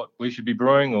brew or what we should be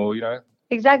brewing or,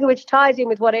 Exactly, which ties in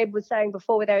with what Ed was saying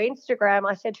before with our Instagram.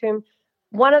 I said to him,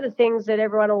 one of the things that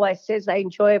everyone always says they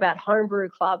enjoy about homebrew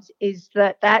clubs is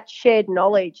that shared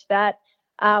knowledge, that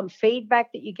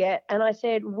feedback that you get. And I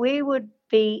said, we would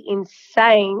be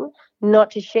insane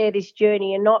not to share this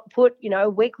journey and not put,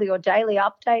 weekly or daily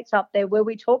updates up there where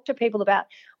we talk to people about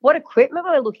what equipment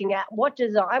we're looking at, what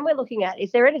design we're looking at,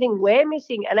 is there anything we're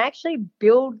missing, and actually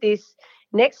build this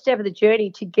next step of the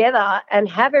journey together and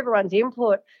have everyone's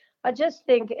input. I just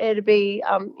think it'd be,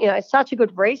 such a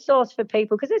good resource for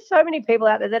people, because there's so many people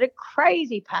out there that are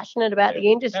crazy passionate about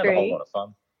the industry. Have a whole lot of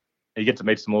fun. You get to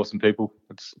meet some awesome people.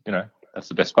 It's, that's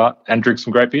the best part, and drink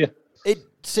some great beer. It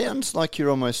sounds like you're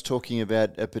almost talking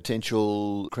about a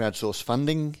potential crowdsource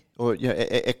funding or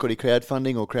equity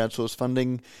crowdfunding or crowdsource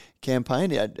funding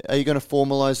campaign. Are you going to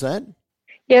formalise that?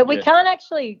 Yeah, we can't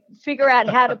actually figure out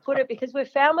how to put it, because we've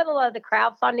found with a lot of the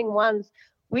crowdfunding ones,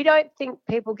 we don't think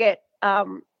people get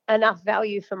enough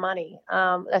value for money.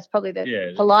 That's probably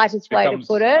the politest way to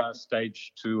put it.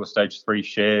 Stage 2 or stage 3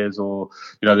 shares, or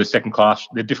the second class,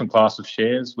 the different class of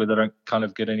shares where they don't kind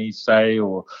of get any say,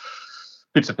 or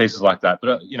bits and pieces like that.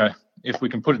 But if we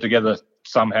can put it together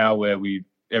somehow where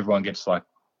everyone gets like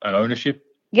an ownership,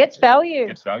 gets value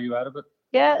out of it.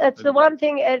 Yeah, that's the one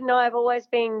thing Ed and I have always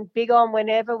been big on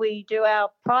whenever we do our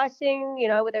pricing,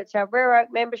 whether it's our Rare Oak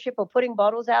membership or putting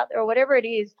bottles out there or whatever it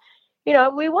is.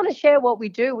 We want to share what we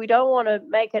do. We don't want to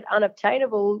make it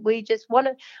unobtainable. We just want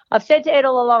to, I've said to Ed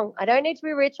all along, I don't need to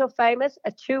be rich or famous.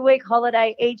 A 2-week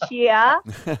holiday each year,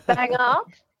 bang up,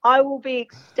 I will be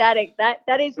ecstatic.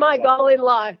 That is my goal in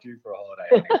life. Due for a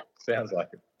holiday. Sounds like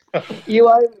it. You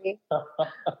owe me.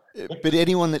 But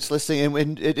anyone that's listening,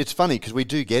 and it's funny because we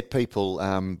do get people,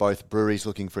 both breweries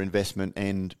looking for investment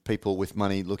and people with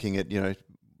money looking at, do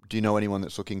you know anyone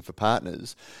that's looking for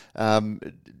partners?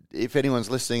 If anyone's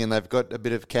listening and they've got a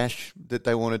bit of cash that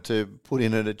they wanted to put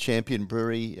in at a champion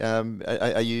brewery,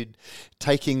 are you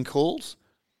taking calls?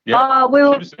 Yeah. We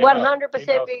will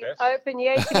 100% be open.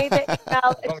 Yeah, you can either email.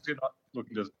 As long as you're not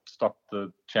looking to stock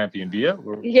the champion beer,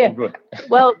 we're good.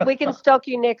 Well, we can stock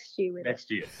you next year with next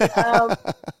year. Either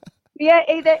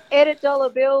ed at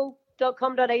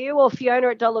dollarbill.com.au or Fiona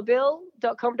at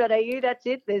dollarbill.com.au. That's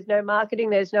it. There's no marketing.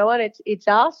 There's no one. It's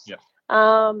us. Yeah.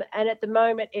 And at the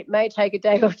moment, it may take a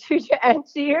day or two to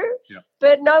answer you. Yeah.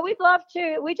 But no, we'd love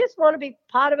to. We just want to be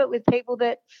part of it with people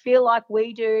that feel like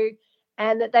we do,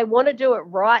 and that they want to do it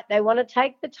right. They want to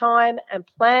take the time and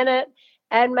plan it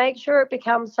and make sure it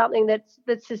becomes something that's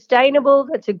sustainable,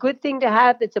 that's a good thing to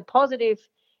have, that's a positive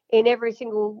in every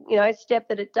single, step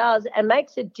that it does, and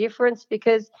makes a difference,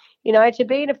 because, to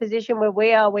be in a position where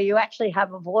we are, where you actually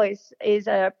have a voice, is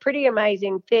a pretty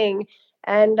amazing thing.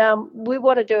 And we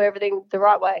want to do everything the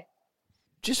right way.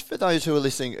 Just for those who are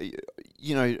listening,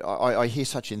 I hear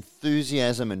such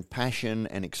enthusiasm and passion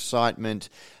and excitement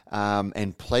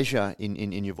and pleasure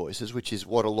in your voices, which is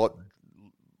what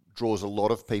draws a lot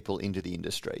of people into the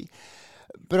industry.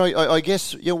 But I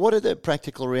guess, what are the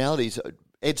practical realities?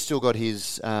 Ed's still got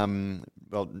his,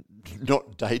 not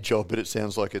day job, but it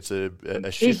sounds like it's a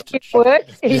shift. Shift work,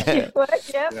 yeah.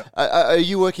 Are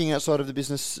you working outside of the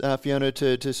business, Fiona,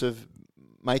 to sort of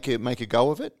make a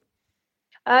go of it?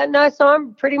 No, so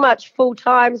I'm pretty much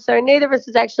full-time, so neither of us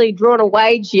has actually drawn a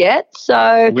wage yet.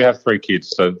 So we have 3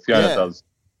 kids, so Fiona does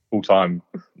full-time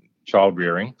child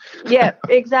rearing. Yeah,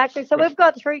 exactly. So we've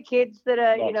got 3 kids that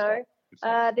are,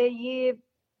 they're year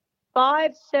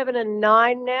 5, 7 and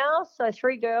 9 now, so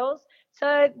 3 girls.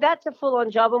 So that's a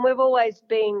full-on job, and we've always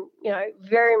been,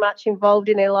 very much involved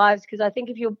in their lives, because I think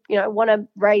if you, want to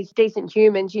raise decent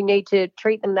humans, you need to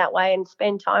treat them that way and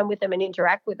spend time with them and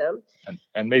interact with them.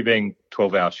 And me being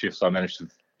 12-hour shifts, I managed to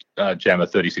jam a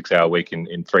 36-hour week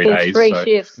in 3 days. 3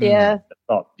 shifts, yeah. It's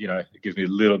not, it gives me a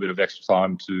little bit of extra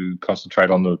time to concentrate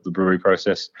on the brewery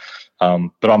process.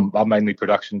 But I'm mainly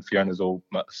production. Fiona's all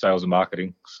sales and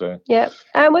marketing. So yeah,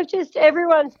 and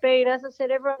everyone's been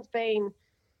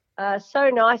so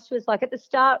nice to us. Like at the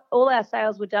start, all our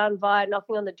sales were done via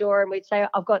knocking on the door, and we'd say,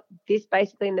 I've got this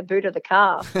basically in the boot of the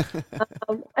car.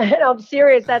 And I'm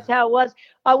serious, that's how it was.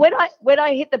 When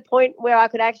I hit the point where I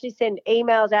could actually send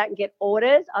emails out and get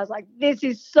orders, I was like, this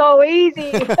is so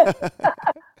easy.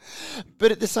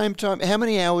 But at the same time, how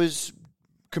many hours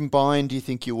combined do you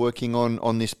think you're working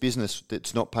on this business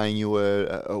that's not paying you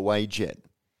a wage yet?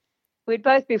 We'd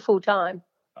both be full-time.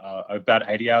 About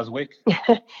 80 hours a week.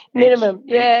 Minimum,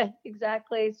 yeah,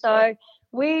 exactly. So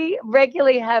we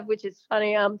regularly have, which is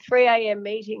funny, 3 a.m.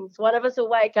 meetings. One of us will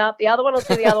wake up, the other one will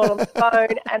see the other one on the phone,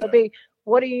 and it'll be,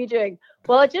 what are you doing?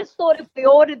 Well, I just thought if we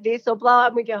ordered this or blah,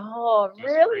 and we go, oh,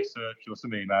 really? Research or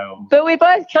some emails. But we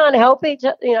both can't help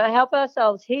help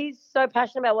ourselves. He's so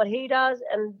passionate about what he does,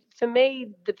 and for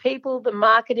me, the people, the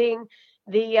marketing,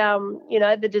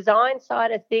 the design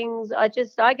side of things, I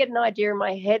get an idea in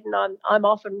my head and I'm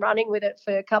off and running with it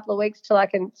for a couple of weeks till I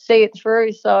can see it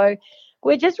through. So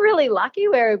we're just really lucky.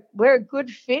 We're a good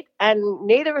fit, and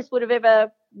neither of us would have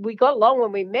ever, we got along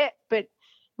when we met, but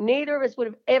neither of us would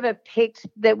have ever picked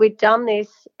that we'd done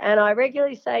this. And I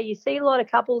regularly say you see a lot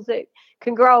of couples that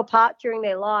can grow apart during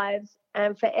their lives.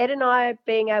 And for Ed and I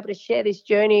being able to share this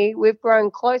journey, we've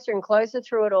grown closer and closer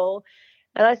through it all.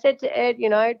 And I said to Ed,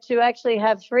 to actually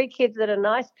have 3 kids that are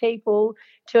nice people,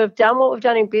 to have done what we've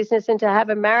done in business, and to have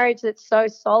a marriage that's so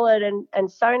solid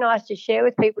and so nice to share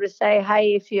with people, to say,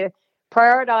 hey, if you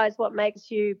prioritize what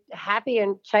makes you happy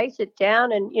and chase it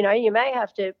down, and, you may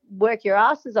have to work your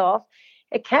asses off,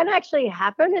 it can actually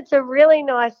happen. It's a really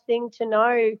nice thing to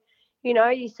know.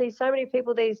 You see so many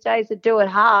people these days that do it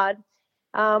hard.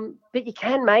 But you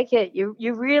can make it. You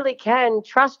really can.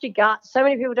 Trust your gut. So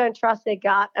many people don't trust their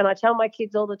gut. And I tell my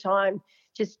kids all the time,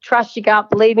 just trust your gut,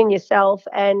 believe in yourself,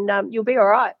 and you'll be all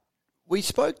right. We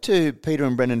spoke to Peter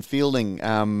and Brennan Fielding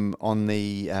on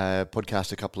the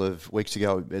podcast a couple of weeks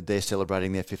ago. They're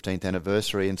celebrating their 15th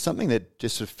anniversary, and something that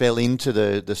just sort of fell into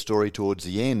the story towards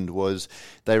the end was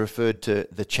they referred to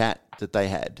the chat that they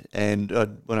had. And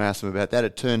when I asked them about that,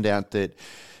 it turned out that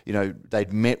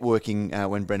they'd met working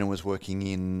when Brennan was working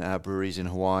in breweries in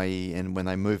Hawaii, and when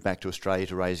they moved back to Australia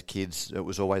to raise kids, it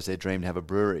was always their dream to have a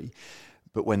brewery.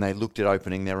 But when they looked at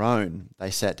opening their own,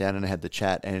 they sat down and had the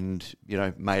chat and,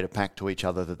 made a pact to each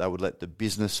other that they would let the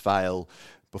business fail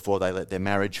before they let their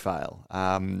marriage fail.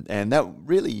 And that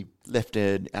really left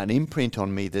an imprint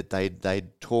on me that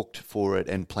they'd talked for it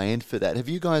and planned for that. Have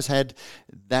you guys had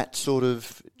that sort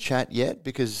of chat yet?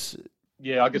 Because...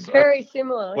 Yeah, I guess very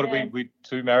similar. What are we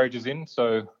 2 marriages in?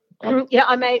 So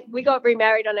we got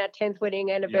remarried on our 10th wedding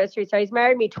anniversary. So he's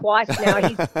married me twice now.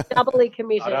 He's doubly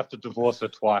committed. I'd have to divorce her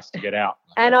twice to get out.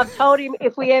 And I've told him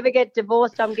if we ever get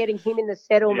divorced, I'm getting him in the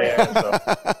settlement. Yeah,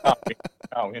 so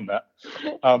I'll win that.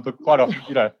 But quite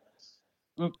often,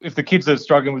 if the kids are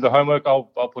struggling with the homework, I'll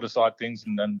put aside things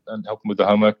and help them with the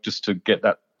homework just to get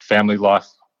that family life,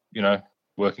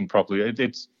 working properly.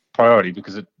 It's priority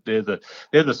because they're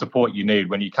the support you need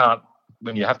when you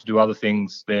have to do other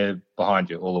things. They're behind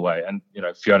you all the way. And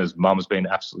Fiona's mum has been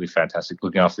absolutely fantastic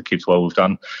looking after the kids while we've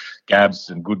done Gabs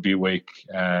and Good Beer Week,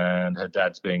 and her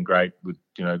dad's been great with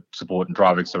support and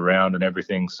driving us around and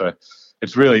everything. So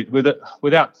it's really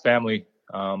without family,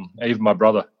 even my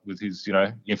brother with his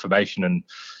information and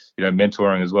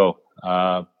mentoring as well,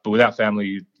 but without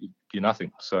family you're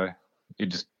nothing. So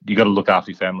you got to look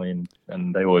after your family,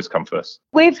 and they always come first.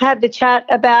 We've had the chat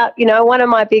about, one of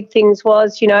my big things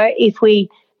was, if we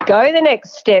go the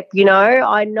next step,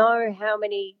 I know how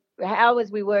many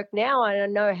hours we work now, and I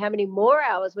know how many more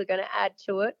hours we're going to add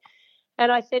to it.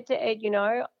 And I said to Ed,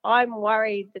 I'm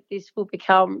worried that this will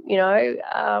become,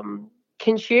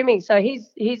 consuming. So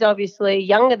he's obviously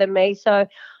younger than me. So,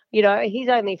 he's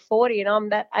only 40 and I'm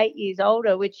that 8 years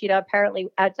older, which, apparently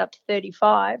adds up to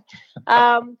 35.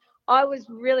 I was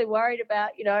really worried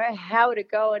about, how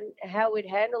it'd go and how we'd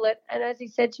handle it. And as he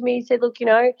said to me, he said, look,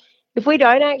 if we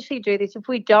don't actually do this,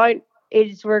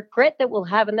 it's regret that we'll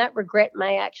have, and that regret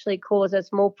may actually cause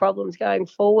us more problems going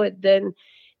forward than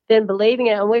believing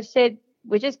it. And we've said,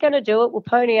 we're just going to do it. We'll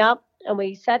pony up. And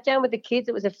we sat down with the kids.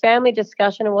 It was a family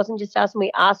discussion. It wasn't just us. And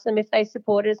we asked them if they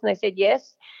supported us, and they said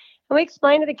yes. And we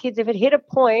explained to the kids, if it hit a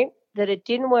point that it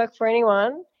didn't work for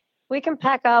anyone, we can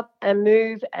pack up and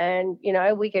move, and,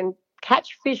 we can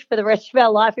catch fish for the rest of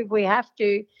our life if we have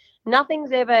to.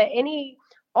 Nothing's ever any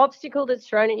obstacle that's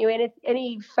thrown at you,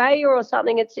 any failure or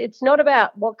something. It's not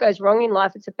about what goes wrong in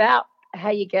life. It's about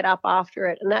how you get up after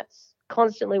it. And that's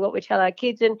constantly what we tell our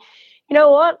kids. And you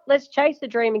know what? Let's chase the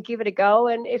dream and give it a go.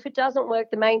 And if it doesn't work,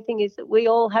 the main thing is that we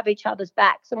all have each other's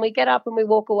backs, and we get up and we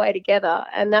walk away together.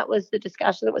 And that was the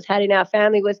discussion that was had in our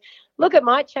family was, look, it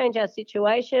might change our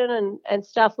situation and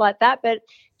stuff like that, but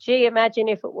gee, imagine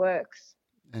if it works.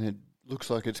 And it looks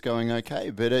like it's going okay,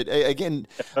 but again...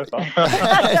 So far.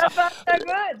 So far, so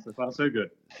good. So far, so good.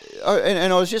 Oh,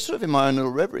 and I was just sort of in my own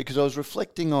little reverie because I was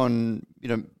reflecting on,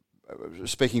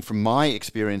 speaking from my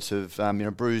experience of,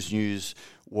 Brews News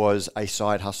was a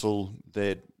side hustle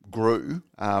that grew,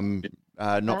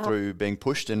 not through being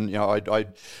pushed. And, I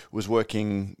was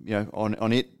working,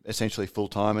 on it essentially full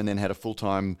time, and then had a full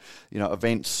time,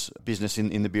 events business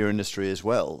in the beer industry as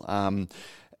well.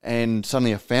 And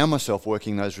suddenly I found myself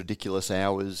working those ridiculous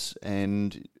hours,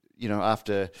 and,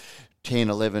 after 10,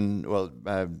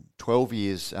 11, 12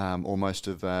 years almost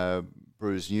of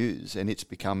Brews News, and it's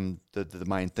become the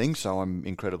main thing. So I'm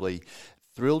incredibly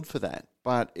thrilled for that.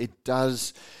 But it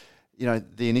does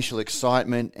the initial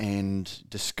excitement and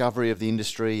discovery of the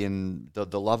industry and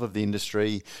the love of the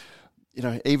industry,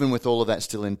 even with all of that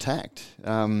still intact,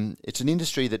 it's an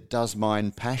industry that does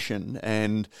mine passion.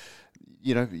 And,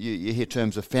 you hear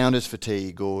terms of founders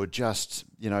fatigue or just,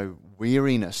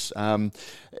 weariness.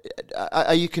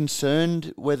 Are you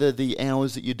concerned whether the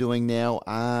hours that you're doing now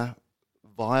are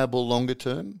viable longer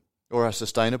term or are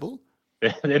sustainable?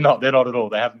 They're not at all.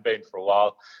 They haven't been for a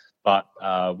while, but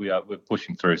we're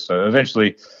pushing through. So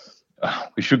eventually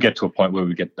we should get to a point where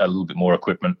we get a little bit more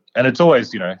equipment. And it's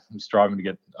always, I'm striving to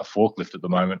get a forklift at the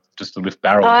moment just to lift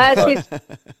barrels.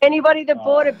 Anybody that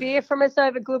bought a beer from us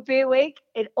over Good Beer Week,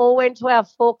 it all went to our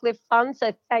forklift fund.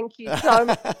 So thank you so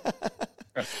much.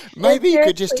 Maybe you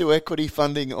could just do equity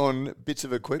funding on bits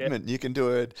of equipment. You can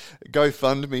do a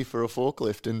GoFundMe for a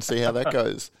forklift and see how that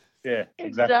goes. Yeah,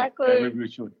 exactly. Yeah, maybe we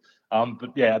should.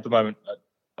 But yeah, at the moment,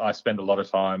 I spend a lot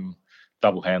of time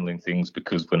double handling things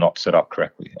because we're not set up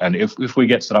correctly. And if we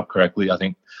get set up correctly, I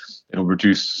think it'll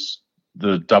reduce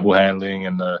the double handling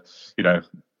and the,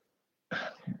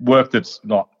 work that's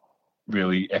not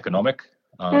really economic.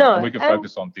 And we can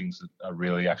focus on things that are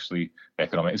really actually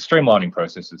economic. It's streamlining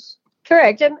processes.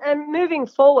 Correct. And moving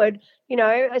forward,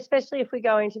 especially if we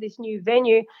go into this new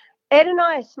venue, Ed and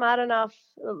I are smart enough.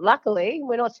 Luckily,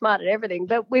 we're not smart at everything,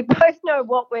 but we both know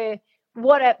what we're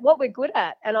good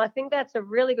at. And I think that's a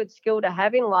really good skill to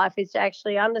have in life, is to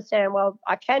actually understand, well,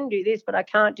 I can do this, but I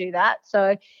can't do that.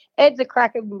 So Ed's a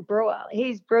cracker brewer.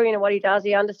 He's brilliant at what he does.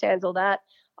 He understands all that.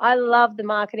 I love the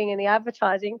marketing and the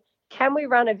advertising. Can we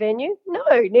run a venue? No,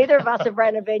 neither of us have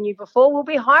ran a venue before. We'll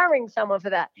be hiring someone for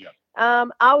that. Yep.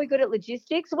 Are we good at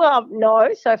logistics? Well,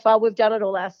 no. So far, we've done it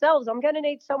all ourselves. I'm going to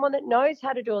need someone that knows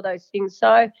how to do all those things.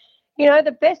 So,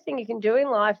 the best thing you can do in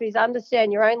life is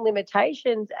understand your own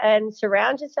limitations and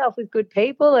surround yourself with good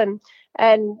people and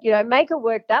make it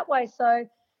work that way. So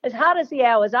as hard as the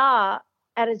hours are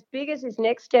and as big as this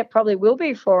next step probably will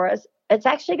be for us, it's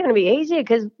actually going to be easier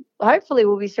because hopefully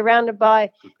we'll be surrounded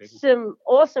by some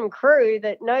awesome crew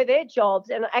that know their jobs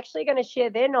and are actually going to share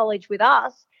their knowledge with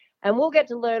us. And we'll get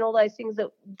to learn all those things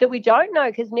that we don't know,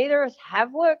 because neither of us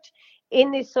have worked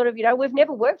in this sort of, we've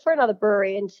never worked for another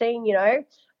brewery and seen,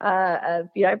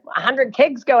 100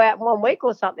 kegs go out in 1 week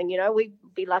or something. We'd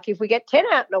be lucky if we get 10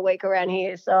 out in a week around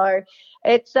here. So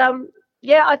it's,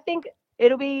 I think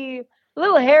it'll be a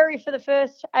little hairy for the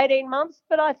first 18 months,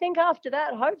 but I think after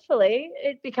that, hopefully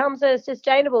it becomes a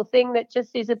sustainable thing that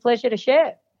just is a pleasure to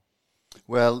share.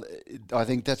 Well, I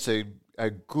think that's a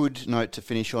good note to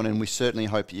finish on, and we certainly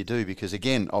hope that you do, because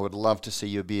again, I would love to see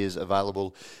your beers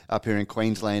available up here in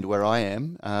Queensland where I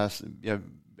am.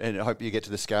 And I hope you get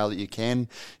to the scale that you can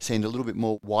send a little bit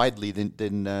more widely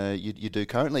than you do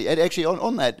currently. And actually,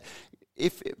 on that,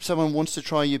 if someone wants to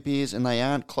try your beers and they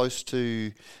aren't close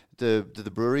to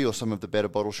the brewery or some of the better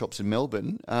bottle shops in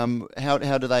Melbourne, how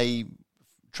do they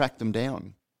track them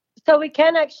down? So we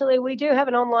do have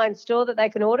an online store that they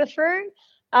can order through.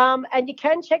 And you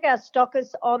can check our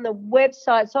stockers on the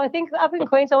website. So I think up in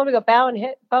Queensland, we've got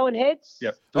Bowen Heads.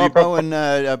 Yep.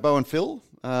 Bowen Phil.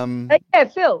 Yeah,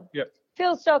 Phil. Yep.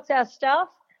 Phil stocks our stuff.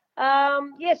 So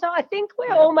I think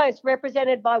we're almost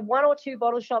represented by 1 or 2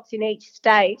 bottle shops in each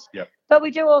state. Yep. But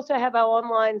we do also have our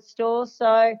online store.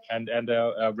 So and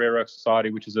our Rare Oak Society,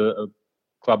 which is a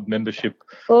club membership.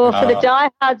 Or for the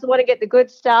diehards that want to get the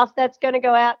good stuff, that's going to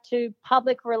go out to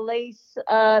public release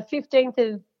 15th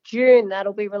of June.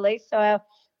 That'll be released. So our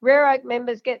Rare Oak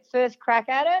members get first crack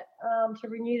at it to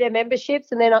renew their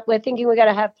memberships, and then we're thinking we're going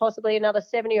to have possibly another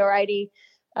 70 or 80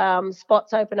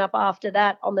 spots open up after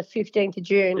that on the 15th of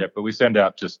June. Yeah, but we send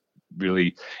out just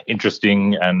really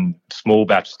interesting and small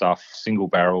batch stuff, single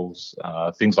barrels,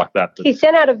 things like that. He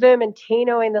sent out a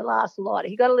Vermentino in the last lot.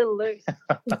 He got a little loose.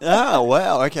 Oh,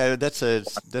 wow. Okay, that's a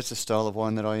style of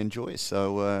wine that I enjoy.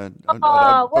 So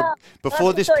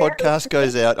before this podcast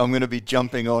goes out, I'm going to be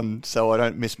jumping on so I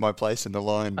don't miss my place in the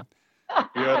line.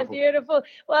 Beautiful.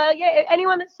 Well, yeah,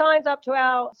 anyone that signs up to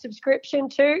our subscription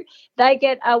too, they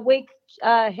get a week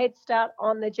head start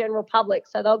on the general public.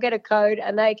 So they'll get a code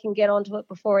and they can get onto it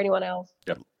before anyone else.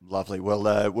 Yep. Lovely.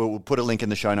 Well, we'll put a link in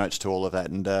the show notes to all of that.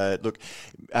 And look,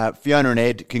 Fiona and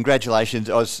Ed, congratulations.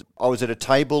 I was at a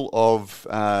table of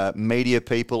media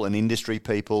people and industry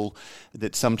people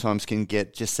that sometimes can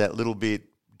get just that little bit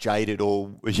jaded or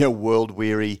world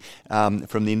weary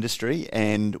from the industry,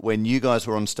 and when you guys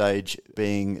were on stage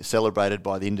being celebrated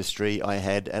by the industry, I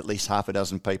had at least half a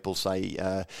dozen people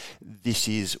say this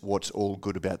is what's all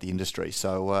good about the industry.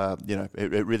 So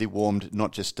it really warmed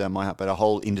not just my heart but a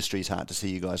whole industry's heart to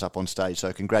see you guys up on stage.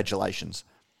 So congratulations.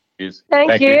 Yes.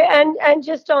 Thank you. And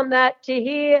just on that, to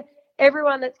hear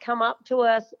everyone that's come up to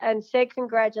us and said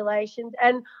congratulations.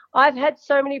 And I've had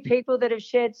so many people that have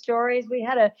shared stories. We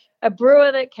had a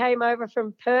brewer that came over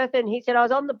from Perth, and he said, I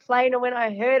was on the plane, and when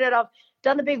I heard it, I've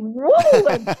done a big woo,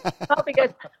 and because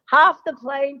half the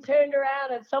plane turned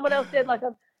around, and someone else said, like,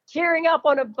 I'm cheering up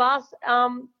on a bus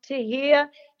to hear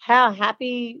how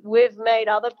happy we've made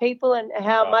other people and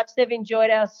how much they've enjoyed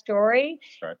our story.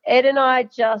 Right. Ed and I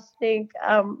just think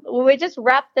we're just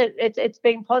wrapped that it's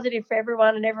been positive for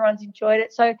everyone and everyone's enjoyed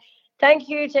it. So thank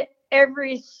you to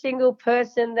every single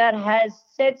person that has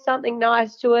said something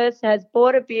nice to us, has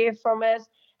bought a beer from us,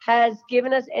 has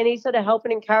given us any sort of help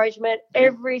and encouragement.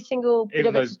 Every single bit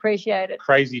of it's appreciated.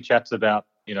 Crazy chats about,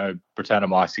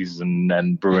 Brettanomyces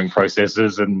and brewing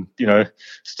processes and,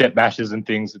 step mashes and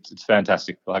things. It's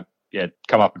fantastic. Like, yeah,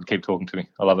 come up and keep talking to me.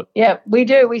 I love it. Yeah, we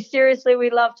do. We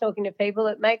love talking to people.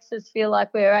 It makes us feel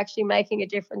like we're actually making a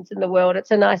difference in the world.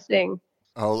 It's a nice thing.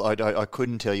 Oh, I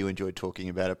couldn't tell you enjoyed talking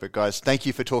about it. But, guys, thank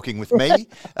you for talking with me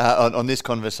on this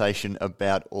conversation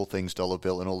about all things Dollar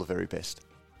Bill, and all the very best.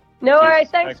 No worries.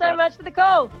 Thanks so much for the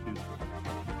call.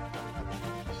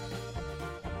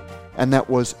 And that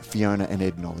was Fiona and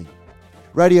Ed Nolly.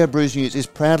 Radio Brews News is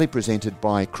proudly presented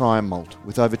by Cryer Malt.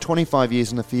 With over 25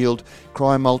 years in the field,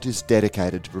 Cryer Malt is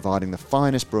dedicated to providing the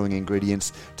finest brewing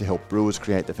ingredients to help brewers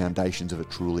create the foundations of a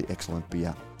truly excellent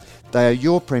beer. They are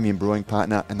your premium brewing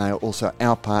partner, and they are also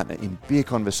our partner in beer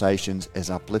conversations as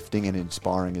uplifting and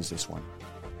inspiring as this one.